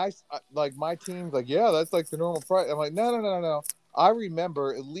 and I like, my team's like, yeah, that's like the normal price. I'm like, no. I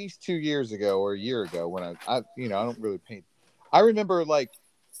remember at least 2 years ago or a year ago when I don't really pay. I remember like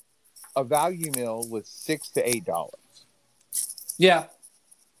a value meal was $6 to $8. Yeah.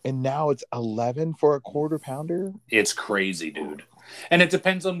 And now it's $11 for a quarter pounder. It's crazy, dude. And it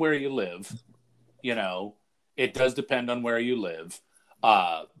depends on where you live. It does depend on where you live.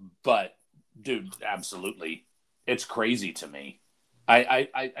 But dude, absolutely. It's crazy to me. I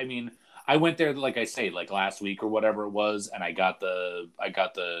mean, I went there, like I say, like last week or whatever it was, and I got the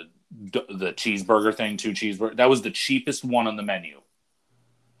cheeseburger thing, 2 cheeseburgers. That was the cheapest one on the menu.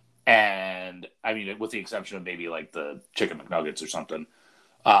 And I mean, with the exception of maybe like the chicken McNuggets or something.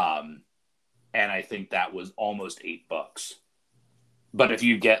 And I think that was almost $8. But if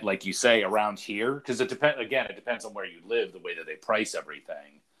you get, like you say, around here, because it depends on where you live, the way that they price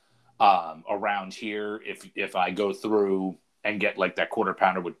everything. Around here, if I go through and get like that quarter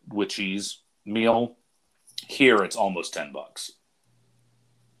pounder with cheese meal, here it's almost $10.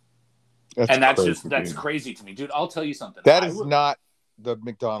 That's crazy to me, dude. I'll tell you something. That is not the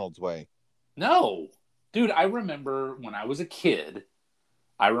McDonald's way. No, dude. I remember when I was a kid.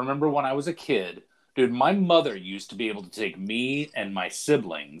 Dude, my mother used to be able to take me and my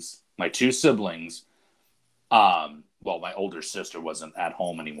two siblings. Well, my older sister wasn't at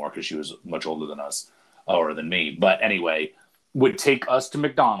home anymore because she was much older than us, or than me. But anyway, would take us to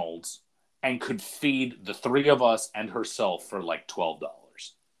McDonald's and could feed the three of us and herself for like $12.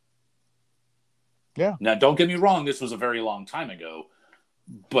 Yeah. Now, don't get me wrong. This was a very long time ago,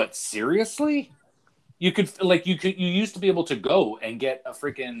 but seriously, you used to be able to go and get a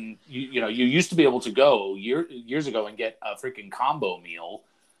freaking, you used to be able to go years ago and get a freaking combo meal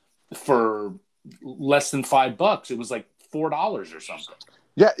for less than $5. It was like $4 or something.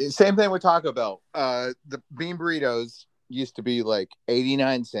 Yeah. Same thing with Taco Bell. The bean burritos used to be like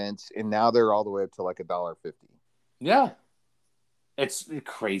 89 cents and now they're all the way up to like $1.50. Yeah. It's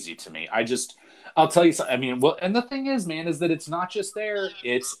crazy to me. I'll tell you something. I mean, well, and the thing is, man, is that it's not just there.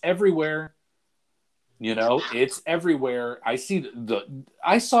 It's everywhere. It's everywhere. I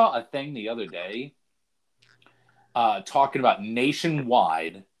saw a thing the other day talking about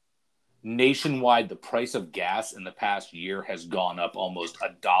nationwide, the price of gas in the past year has gone up almost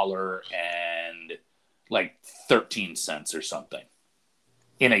 $1.13 or something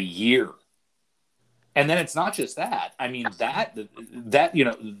in a year. And then it's not just that. I mean, that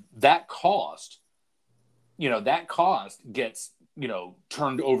cost gets,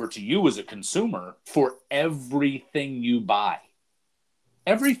 turned over to you as a consumer for everything you buy.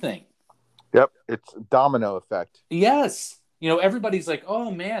 Everything. Yep. It's domino effect. Yes. Everybody's like,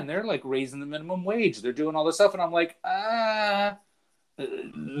 oh man, they're like raising the minimum wage. They're doing all this stuff. And I'm like,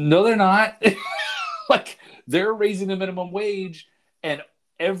 no, they're not. Like, they're raising the minimum wage and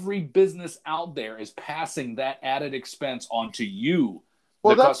every business out there is passing that added expense onto you,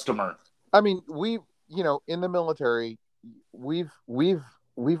 the customer. I mean, in the military, we've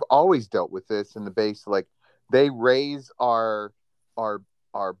always dealt with this in the base. Like, they raise our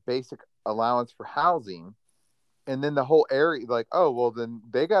basic allowance for housing, and then the whole area, like, oh well, then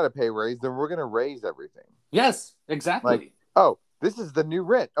they got to pay raise. Then we're going to raise everything. Yes, exactly. Like, oh, this is the new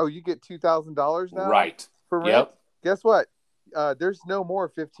rent. Oh, you get $2,000 now, right? For rent. Yep. Guess what? There's no more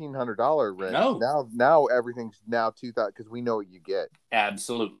 $1,500 rent. No. Now everything's now $2,000 because we know what you get.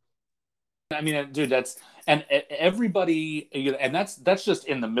 Absolutely. I mean, dude, and everybody, and that's just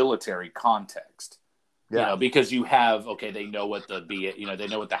in the military context. Yeah. Because you have, they know what they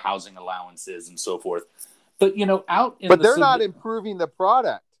know what the housing allowance is and so forth. But out in but they're not improving the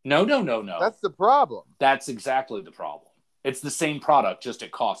product. No. That's the problem. That's exactly the problem. It's the same product, just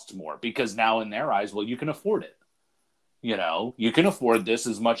it costs more because now in their eyes, well, you can afford it. You can afford this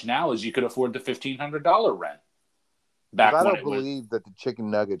as much now as you could afford the $1,500 rent. I don't believe that the chicken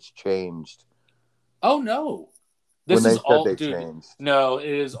nuggets changed. Oh no, this is all. They changed. No, it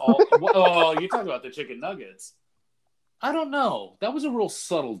is all. Oh, you're talking about the chicken nuggets. I don't know. That was a real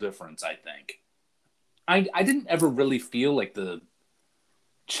subtle difference. I think. I didn't ever really feel like the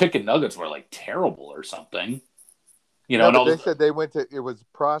chicken nuggets were like terrible or something. They said they went to, it was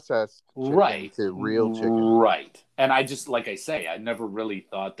processed chicken, right, to real chicken. Right. And I just, like I say, I never really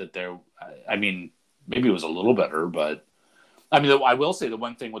thought that maybe it was a little better, but I mean, I will say the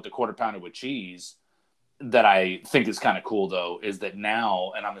one thing with the quarter pounder with cheese that I think is kind of cool though, is that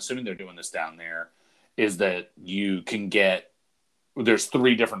now, and I'm assuming they're doing this down there, is that you can there's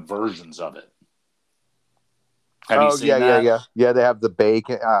 3 different versions of it. Have you seen that? Yeah. They have the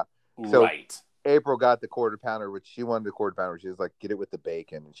bacon. Right. April got the quarter pounder, which she wanted the quarter pounder. She was like, get it with the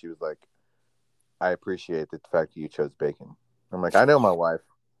bacon. And she was like, I appreciate the fact that you chose bacon. I'm like, I know my wife.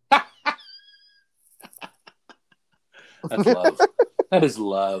 That's love. That is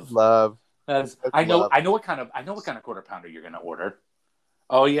love. Love. I know what kind of quarter pounder you're gonna order.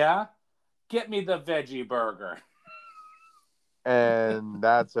 Oh yeah? Get me the veggie burger. And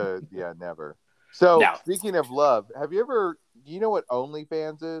that's never. So no. Speaking of love, do you know what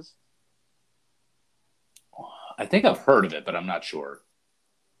OnlyFans is? I think I've heard of it, but I'm not sure.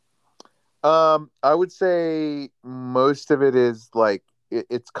 I would say most of it is like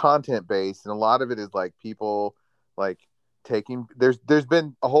it's content based, and a lot of it is like people like taking. There's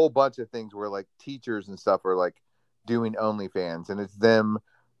been a whole bunch of things where like teachers and stuff are like doing OnlyFans, and it's them,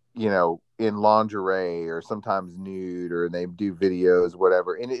 in lingerie or sometimes nude, or they do videos,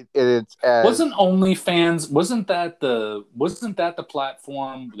 whatever. And it's wasn't OnlyFans, wasn't that the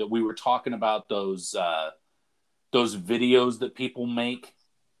platform that we were talking about, those videos that people make?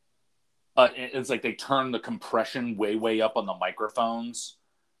 It's like they turn the compression way up on the microphones,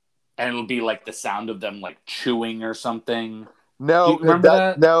 and it'll be like the sound of them like chewing or something. No, remember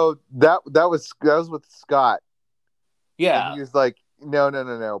that? No, that was with Scott. Yeah, and he was like,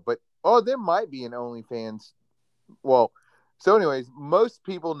 no. But there might be an OnlyFans. Well, so anyways, most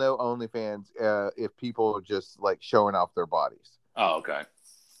people know OnlyFans if people are just like showing off their bodies. Oh, okay.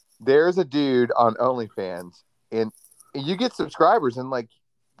 There's a dude on OnlyFans, and you get subscribers, and like,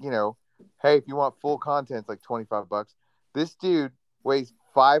 hey, if you want full content, it's like $25. This dude weighs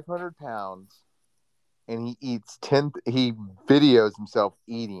 500 pounds, and he videos himself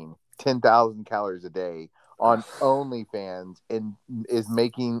eating 10,000 calories a day on OnlyFans, and is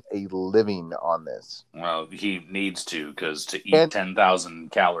making a living on this. Well, he needs to, because to eat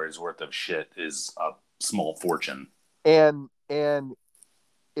 10,000 calories worth of shit is a small fortune. And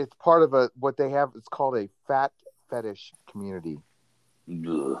it's part of what they have. It's called a fat fetish community.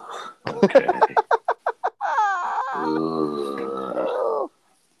 Ugh. Okay.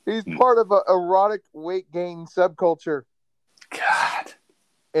 He's part of an erotic weight gain subculture. God.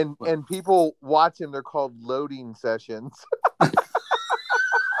 And people watch him. They're called loading sessions.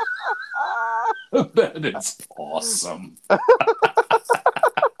 That is awesome.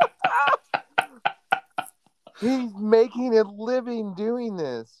 He's making a living doing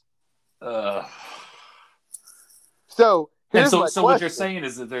this. So here's my question. What you're saying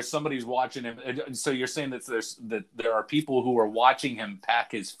is that there's somebody who's watching him. So you're saying that there are people who are watching him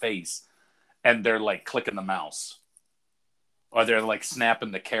pack his face, and they're like clicking the mouse, or they're like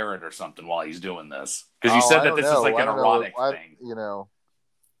snapping the carrot or something while he's doing this. Because you said that this is like an erotic thing.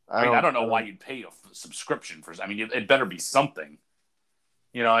 I don't know why you'd pay a subscription for. I mean, it better be something.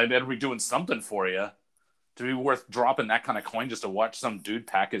 It better be doing something for you to be worth dropping that kind of coin just to watch some dude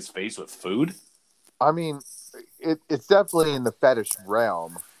pack his face with food. I mean, it's definitely in the fetish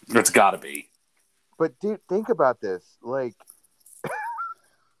realm. It's got to be. But dude, think about this. Like,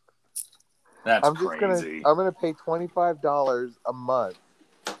 that's crazy. I'm gonna pay $25 a month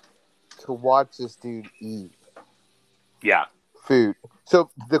to watch this dude eat. Yeah. Food. So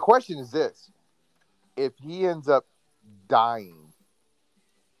the question is this: if he ends up dying,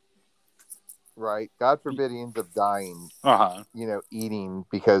 right? God forbid he ends up dying. Eating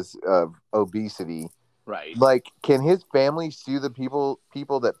because of obesity. Right. Like, can his family sue the people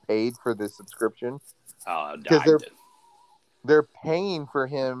that paid for this subscription? Because they're paying for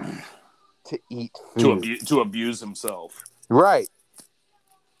him to eat food. to abuse himself. Right.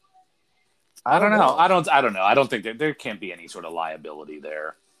 I don't know. I don't know. I don't think there can't be any sort of liability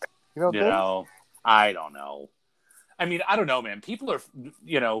there. You know, I don't know. I mean, I don't know, man. People are,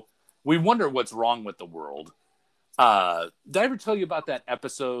 we wonder what's wrong with the world. Did I ever tell you about that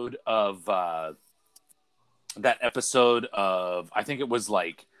episode of I think it was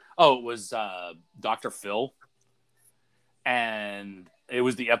Dr. Phil, and it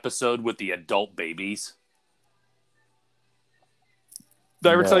was the episode with the adult babies. Did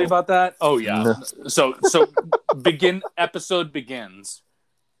I ever tell you about that? Oh yeah. No. So episode begins,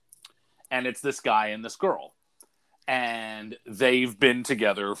 and it's this guy and this girl, and they've been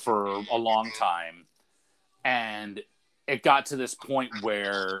together for a long time, and it got to this point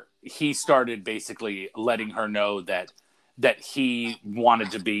where he started basically letting her know that he wanted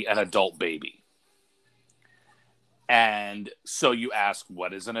to be an adult baby. And so you ask,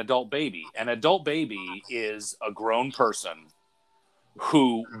 what is an adult baby? An adult baby is a grown person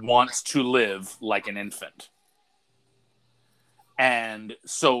who wants to live like an infant. And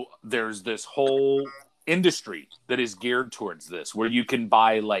so there's this whole industry that is geared towards this, where you can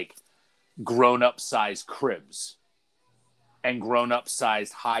buy like grown-up size cribs and grown-up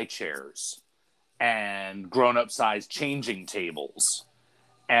sized high chairs and grown-up sized changing tables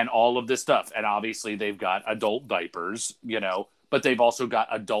and all of this stuff. And obviously they've got adult diapers, but they've also got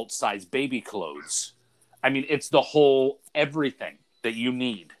adult sized baby clothes. I mean, it's the whole everything that you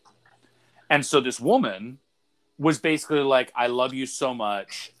need. And so this woman was basically like, I love you so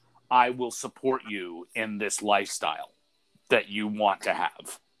much. I will support you in this lifestyle that you want to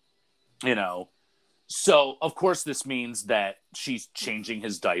have, So, of course, this means that she's changing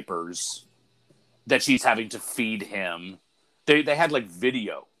his diapers, that she's having to feed him. They had, like,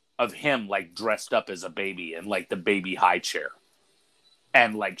 video of him, like, dressed up as a baby in, like, the baby high chair.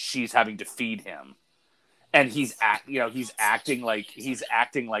 And, like, she's having to feed him. And he's acting like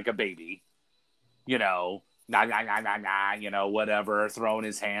a baby, nah, nah, nah, nah, nah, whatever, throwing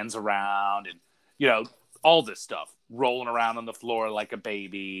his hands around and, all this stuff, rolling around on the floor like a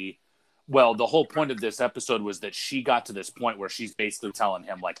baby. Well, the whole point of this episode was that she got to this point where she's basically telling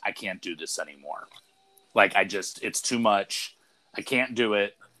him, like, I can't do this anymore. Like, it's too much. I can't do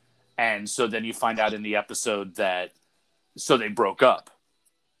it. And so then you find out in the episode so they broke up.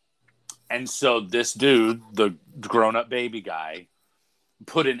 And so this dude, the grown-up baby guy,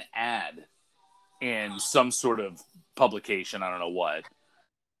 put an ad in some sort of publication, I don't know what,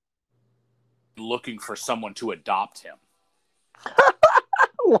 looking for someone to adopt him.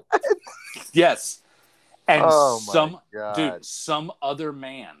 What? Yes. And God. some other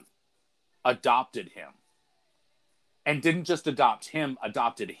man adopted him. And didn't just adopt him,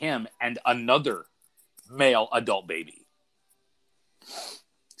 adopted him and another male adult baby.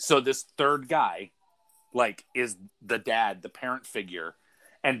 So this third guy, like, is the dad, the parent figure,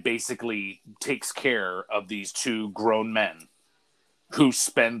 and basically takes care of these two grown men who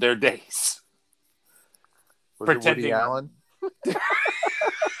spend their days Was pretending. it Woody Allen?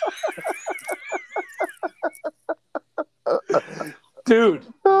 Dude,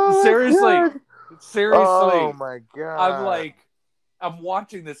 Oh, seriously. God. Seriously. Oh my God. I'm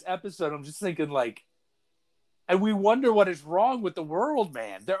watching this episode. I'm just thinking, like, and we wonder what is wrong with the world,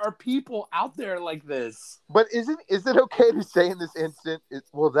 man. There are people out there like this. But is it okay to say in this instant,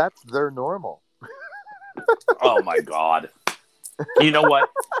 well, that's their normal? Oh my God. You know what?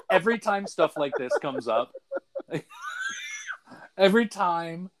 Every time stuff like this comes up, every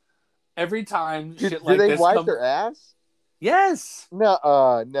time shit like do they this wipe their ass? Yes.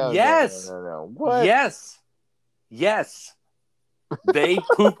 No, Yes. No. What? Yes. They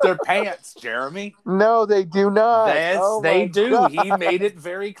poop their pants, Jeremy. No, they do not. Yes, Oh they my do. God. He made it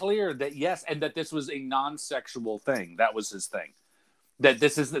very clear that yes, and that this was a non-sexual thing. That was his thing. That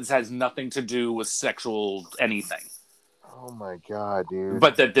this has nothing to do with sexual anything. Oh my God, dude.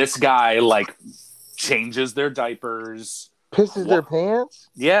 But that this guy, like, changes their diapers. Pisses their pants?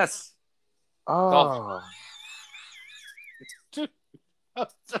 Yes. Oh.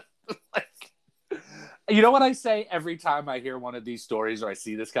 Like, you know what I say every time I hear one of these stories or I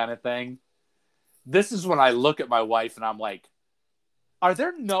see this kind of thing? This is when I look at my wife and I'm like, are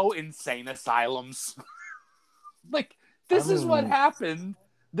there no insane asylums? Like, this is what happened.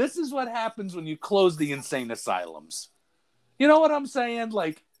 This is what happens when you close the insane asylums. You know what I'm saying?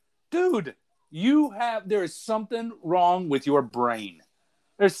 Like, dude, there is something wrong with your brain.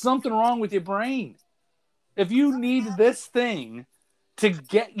 There's something wrong with your brain. If you need this thing to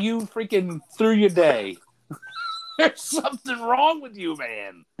get you freaking through your day, there's something wrong with you,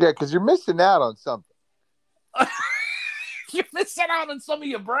 man. Yeah, because you're missing out on something. You're missing out on some of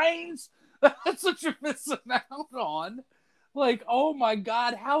your brains. That's what you're missing out on. Like, oh my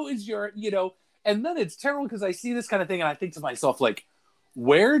God, how is your, and then it's terrible because I see this kind of thing and I think to myself, like,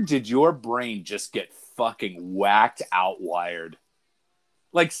 where did your brain just get fucking whacked out wired?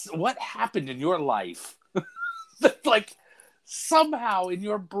 Like, what happened in your life? Like, somehow in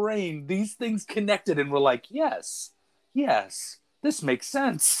your brain, these things connected and were like, yes, this makes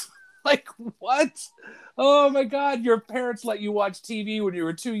sense. Like, what? Oh my God, your parents let you watch TV when you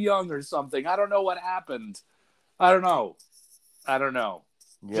were too young or something. I don't know what happened. I don't know.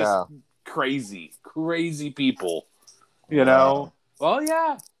 Yeah. Just crazy people, Well,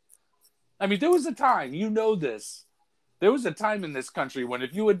 yeah. I mean, there was a time, this. There was a time in this country when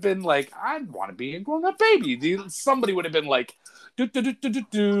if you had been like, I want to be a grown-up baby, somebody would have been like, do, do, do, do, do,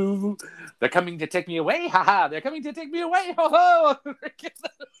 do. They're coming to take me away, haha, they're coming to take me away, ho ho. It would have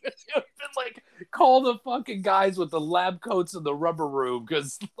been like, call the fucking guys with the lab coats in the rubber room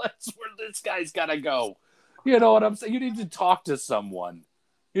because that's where this guy's got to go. You know what I'm saying? You need to talk to someone.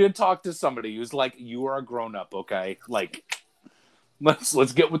 You need to talk to somebody who's like, you are a grown-up, okay? Like,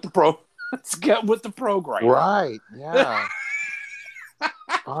 let's get with the Let's get with the program. Right, yeah.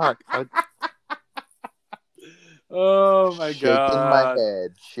 Fuck. Oh, my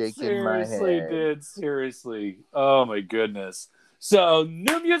God. Shaking my head. Seriously, dude. Seriously. Oh, my goodness. So,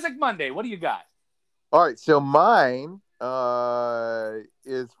 New Music Monday. What do you got? All right, so mine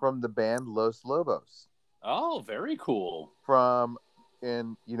is from the band Los Lobos. Oh, very cool. The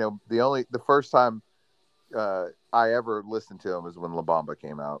first time I ever listened to him was when La Bamba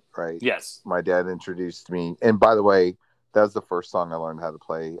came out, right? Yes. My dad introduced me, and by the way, that was the first song I learned how to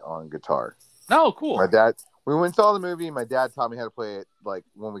play on guitar. Oh, cool. My dad, we went and saw the movie. My dad taught me how to play it, like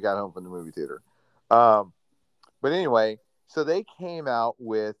when we got home from the movie theater. But anyway, so they came out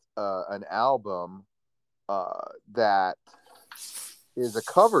with an album that is a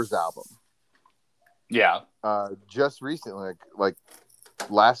covers album. Yeah. Just recently, like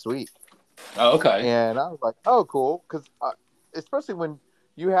last week. Oh, okay. And I was like, oh, cool. Because especially when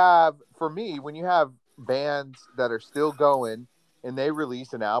you have, for me, when you have bands that are still going and they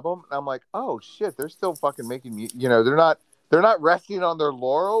release an album, I'm like, oh shit, they're still fucking making you know, they're not resting on their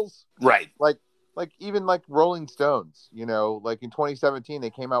laurels. Right. Like even like Rolling Stones, you know, like in 2017 they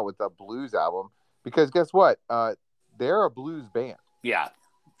came out with a blues album because guess what? They're a blues band. Yeah.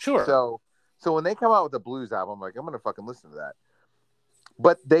 Sure. So when they come out with a blues album, I'm like, I'm gonna fucking listen to that.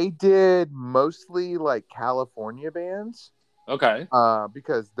 But they did mostly like California bands. Okay.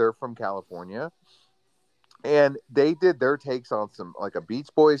 Because they're from California. And they did their takes on some like a Beach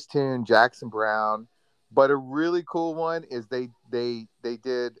Boys tune, Jackson Brown. But a really cool one is they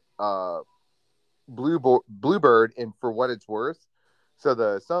did Bluebird and For What It's Worth. So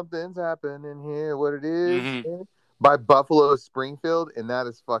the Something's Happening Here, What It Is by Buffalo Springfield, and that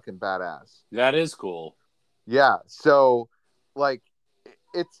is fucking badass. That is cool. Yeah. So like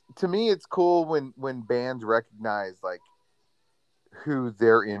it's to me it's cool when bands recognize like who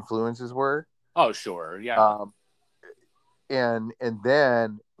their influences were. Oh, sure. Yeah. And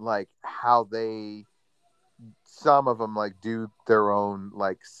then like how they some of them like do their own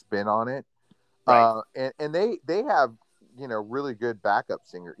like spin on it. Right. And they have, you know, really good backup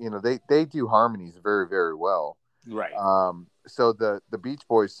singer. You know, they do harmonies very, very well. Right. So the Beach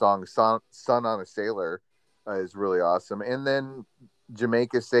Boys song Sun on a Sailor is really awesome. And then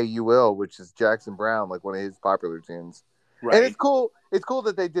Jamaica Say You Will, which is Jackson Brown, like one of his popular tunes. Right. And it's cool. It's cool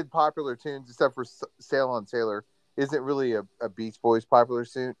that they did popular tunes, except for Sail on Sailor. Isn't really a Beach Boys popular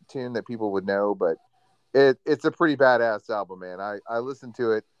tune that people would know, but it's a pretty badass album, man. I listened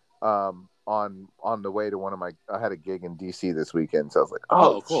to it on the way to I had a gig in DC this weekend, so I was like,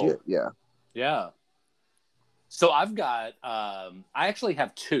 oh cool. Shit, yeah. Yeah. So I've got I actually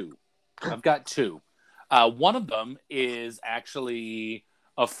have two. I've got two. One of them is actually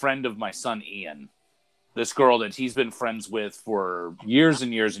a friend of my son Ian. This girl that he's been friends with for years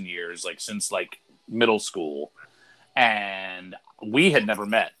and years and years, like since like middle school. And we had never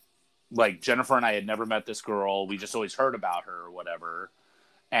met. Like Jennifer and I had never met this girl. We just always heard about her or whatever.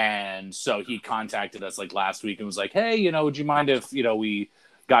 And so he contacted us like last week and was like, hey, you know, would you mind if, you know, we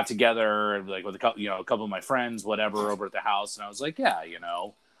got together like with a couple of my friends, whatever, over at the house. And I was like, yeah, you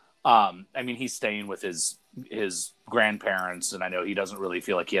know, I mean, he's staying with his grandparents, and I know he doesn't really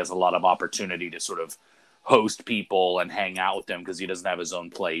feel like he has a lot of opportunity to sort of host people and hang out with them because he doesn't have his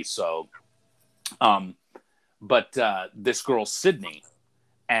own place. So, but this girl, Sydney,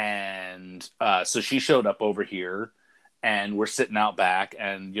 and so she showed up over here, and we're sitting out back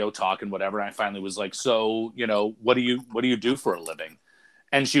and, you know, talking, whatever. And I finally was like, so, you know, what do you do for a living?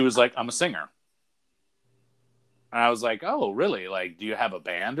 And she was like, I'm a singer. And I was like, oh, really? Like, do you have a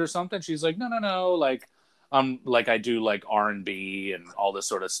band or something? She's like, no. Like I do like R&B and all this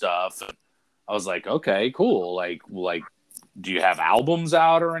sort of stuff. And I was like, okay, cool. Like, do you have albums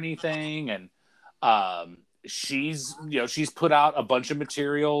out or anything? And she's put out a bunch of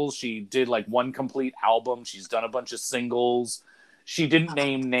materials. She did like one complete album. She's done a bunch of singles. She didn't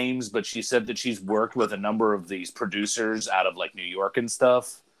name names, but she said that she's worked with a number of these producers out of like New York and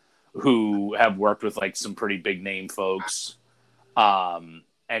stuff who have worked with like some pretty big name folks. And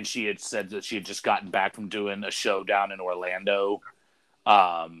she had said that she had just gotten back from doing a show down in Orlando,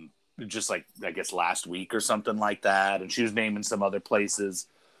 just like, I guess last week or something like that. And she was naming some other places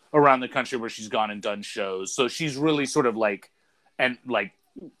around the country where she's gone and done shows. So she's really sort of like, and like,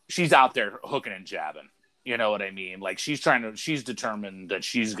 she's out there hooking and jabbing. You know what I mean? Like she's determined that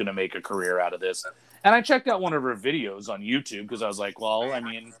she's going to make a career out of this. And I checked out one of her videos on YouTube because I was like, well, I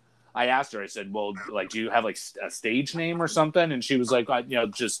mean, I asked her, I said, well, like, do you have like a stage name or something? And she was like,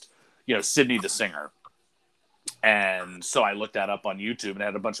 just, Sydney the Singer. And so I looked that up on YouTube and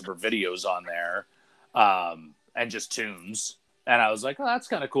had a bunch of her videos on there, and just tunes. And I was like, oh, that's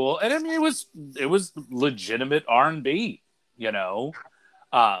kind of cool. And I mean, it was legitimate R&B, you know.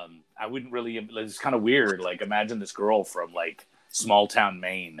 I wouldn't really. It's kind of weird. Like, imagine this girl from like small town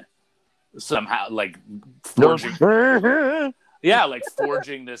Maine, somehow like forging,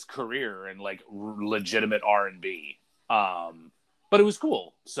 forging this career in like legitimate R&B. But it was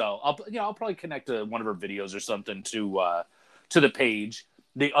cool. So I'll probably connect to one of her videos or something to the page.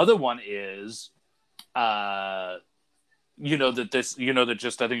 The other one is, that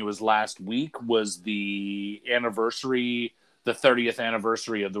just I think it was last week was the 30th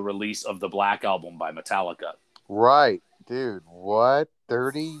anniversary of the release of the Black Album by Metallica. Right, dude. What?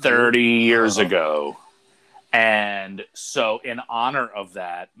 30 years ago. And so in honor of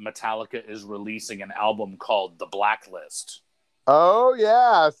that, Metallica is releasing an album called The Blacklist. Oh,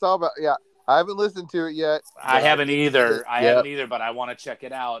 yeah. I saw about, yeah. I haven't listened to it yet. I haven't either. But I want to check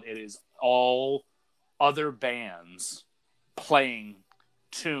it out. It is all other bands playing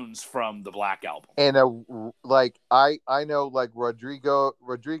tunes from the Black Album. And like I know like Rodrigo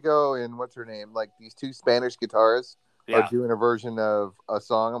and what's her name, like these two Spanish guitarists are doing a version of a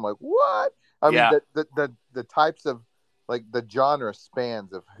song. I'm like, what? I mean, the types of like the genre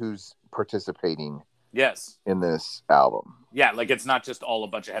spans of who's participating. Yes. In this album. Yeah, like it's not just all a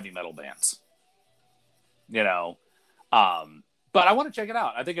bunch of heavy metal bands. You know, but I want to check it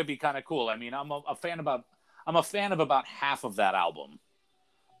out. I think it'd be kind of cool. I mean, I'm a fan of about half of that album.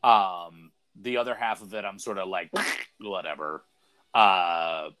 The other half of it, I'm sort of like, whatever.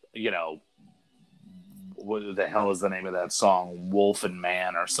 You know, what the hell is the name of that song? Wolf and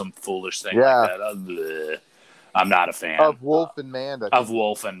Man or some foolish thing like that. I'm not a fan of Wolf and Man.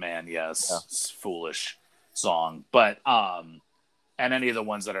 Wolf and Man, yes, it's foolish song. But and any of the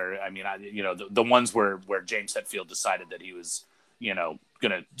ones that are, I mean, the ones where James Hetfield decided that he was, you know,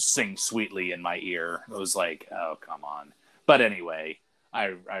 gonna sing sweetly in my ear, it was like, oh come on. But anyway,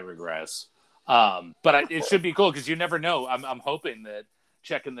 I regress. But it should be cool because you never know. I'm hoping that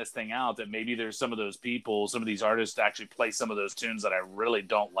checking this thing out that maybe there's some of those people, some of these artists actually play some of those tunes that I really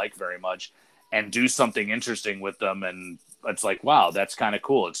don't like very much and do something interesting with them. And it's like, wow, that's kind of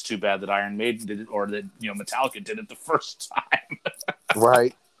cool. It's too bad that Iron Maiden did it or that, you know, Metallica did it the first time.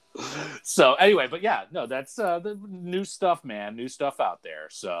 Right. So anyway, but yeah, no, that's the new stuff, man. New stuff out there.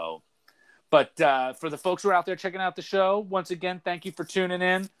 So, but for the folks who are out there checking out the show, once again, thank you for tuning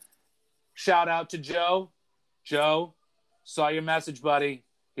in. Shout out to Joe. Joe, saw your message, buddy.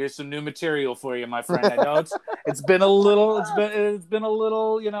 Here's some new material for you, my friend. I know it's been a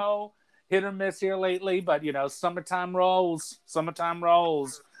little, you know, hit or miss here lately, but you know, summertime rolls.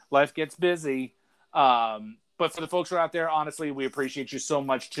 Life gets busy. But for the folks who are out there, honestly, we appreciate you so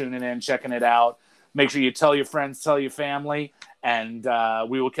much tuning in, checking it out. Make sure you tell your friends, tell your family, and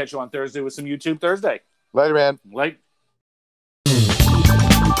we will catch you on Thursday with some YouTube Thursday. Later, man. Late.